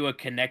anybody do a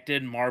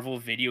connected Marvel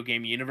video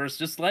game universe,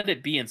 just let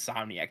it be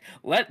Insomniac.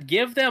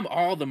 Give them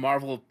all the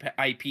Marvel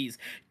IPs.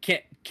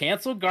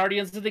 Cancel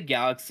Guardians of the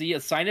Galaxy,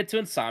 assign it to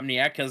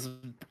Insomniac, because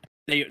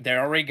they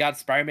already got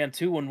Spider-Man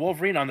 2 and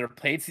Wolverine on their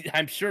plates.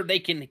 I'm sure they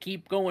can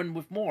keep going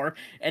with more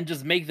and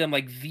just make them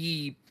like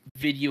the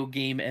video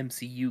game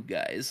MCU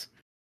guys.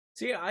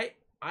 See,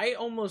 I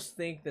almost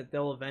think that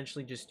they'll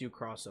eventually just do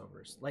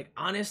crossovers. Like,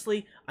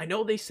 honestly, I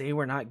know they say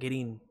we're not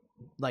getting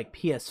like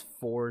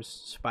PS4's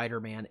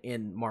Spider-Man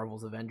in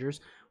Marvel's Avengers.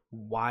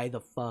 Why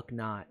the fuck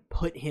not?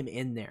 Put him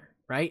in there,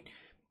 right?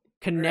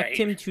 Connect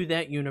him to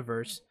that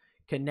universe.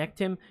 Connect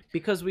him,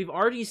 because we've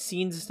already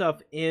seen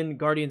stuff in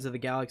Guardians of the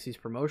Galaxy's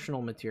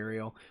promotional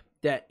material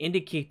that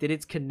indicate that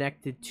it's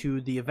connected to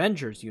the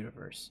Avengers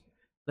universe.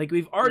 Like,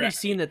 we've already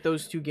seen that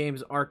those two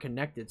games are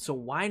connected. So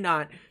why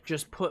not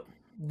just put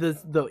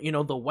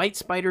the white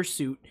spider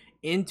suit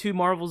into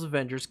Marvel's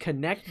Avengers,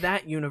 connect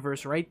that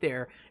universe right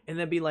there, and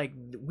then be like,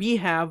 we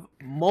have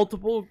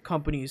multiple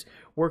companies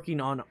working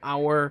on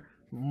our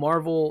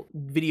Marvel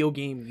video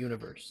game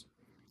universe.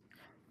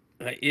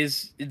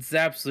 It's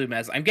absolute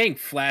mess. I'm getting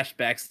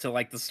flashbacks to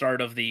like the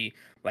start of the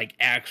like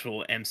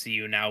actual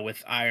MCU now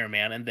with Iron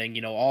Man, and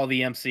then all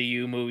the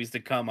MCU movies to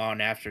come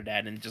on after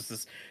that, and just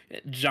this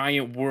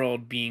giant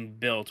world being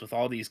built with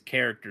all these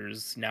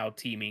characters now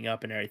teaming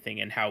up and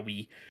everything, and how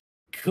we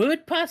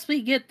could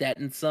possibly get that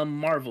in some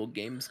Marvel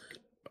games.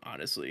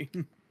 Honestly,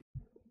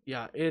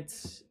 Yeah,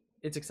 it's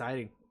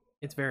exciting.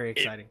 It's very it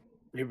exciting.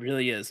 it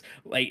really is.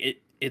 Like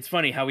it's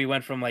funny how we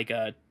went from like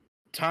a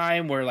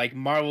time where like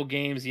Marvel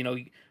games,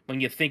 when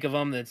you think of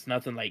them, that's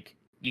nothing like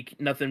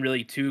nothing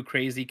really too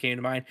crazy came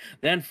to mind.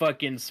 Then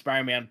fucking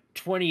Spider-Man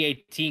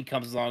 2018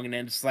 comes along, and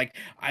then it's like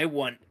I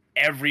want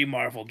every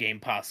Marvel game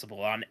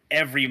possible on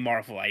every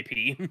Marvel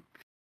IP.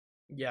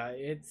 Yeah,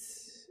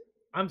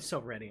 I'm so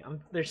ready.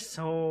 There's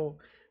so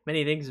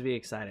many things to be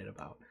excited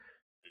about.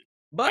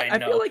 But I I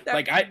feel know, like that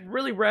like I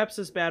really wraps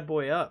this bad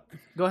boy up.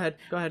 Go ahead.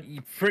 Go ahead.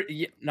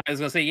 no, I was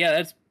gonna say, yeah,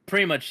 that's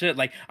pretty much it.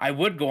 Like I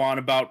would go on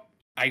about.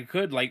 I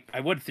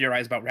would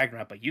theorize about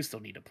Ragnarok, but you still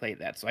need to play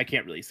that, so I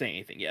can't really say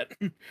anything yet.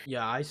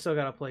 Yeah, I still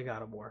gotta play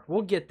God of War.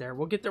 We'll get there.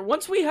 We'll get there.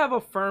 Once we have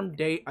a firm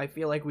date, I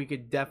feel like we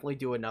could definitely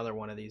do another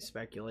one of these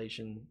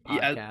speculation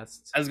Yeah,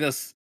 podcasts. I was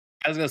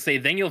gonna say,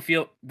 then you'll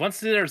feel once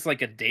there's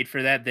like a date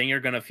for that, then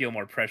you're gonna feel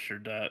more pressure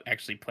to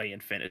actually play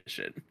and finish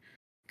it,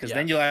 because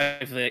then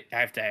Yes. you'll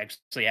have to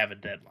actually have a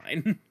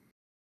deadline.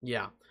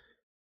 Yeah.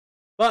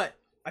 But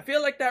I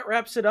feel like that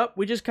wraps it up.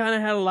 We just kind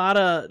of had a lot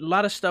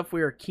of stuff we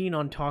were keen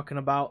on talking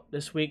about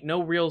this week.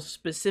 No real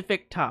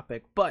specific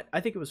topic, but I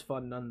think it was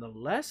fun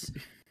nonetheless.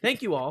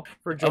 Thank you all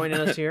for joining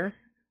us here.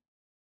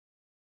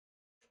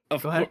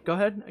 Go ahead. Go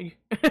ahead.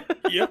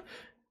 Yep.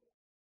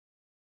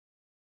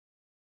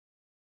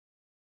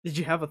 Did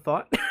you have a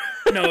thought?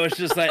 No, it's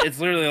just that it's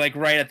literally like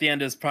right at the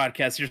end of this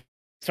podcast, you're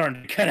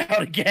starting to cut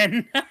out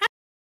again.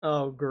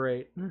 Oh,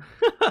 great.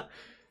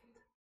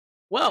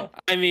 Well,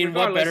 I mean,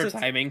 what better it's-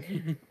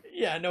 timing?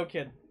 Yeah, no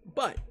kidding.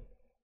 But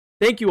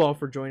thank you all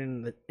for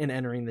joining and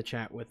entering the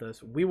chat with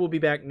us. We will be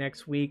back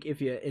next week.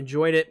 If you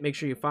enjoyed it, make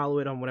sure you follow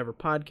it on whatever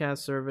podcast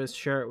service,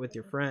 share it with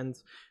your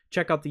friends.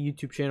 Check out the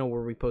YouTube channel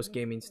where we post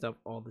gaming stuff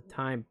all the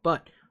time.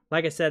 But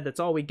like I said, that's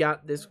all we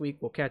got this week.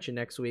 We'll catch you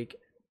next week.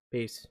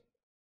 Peace.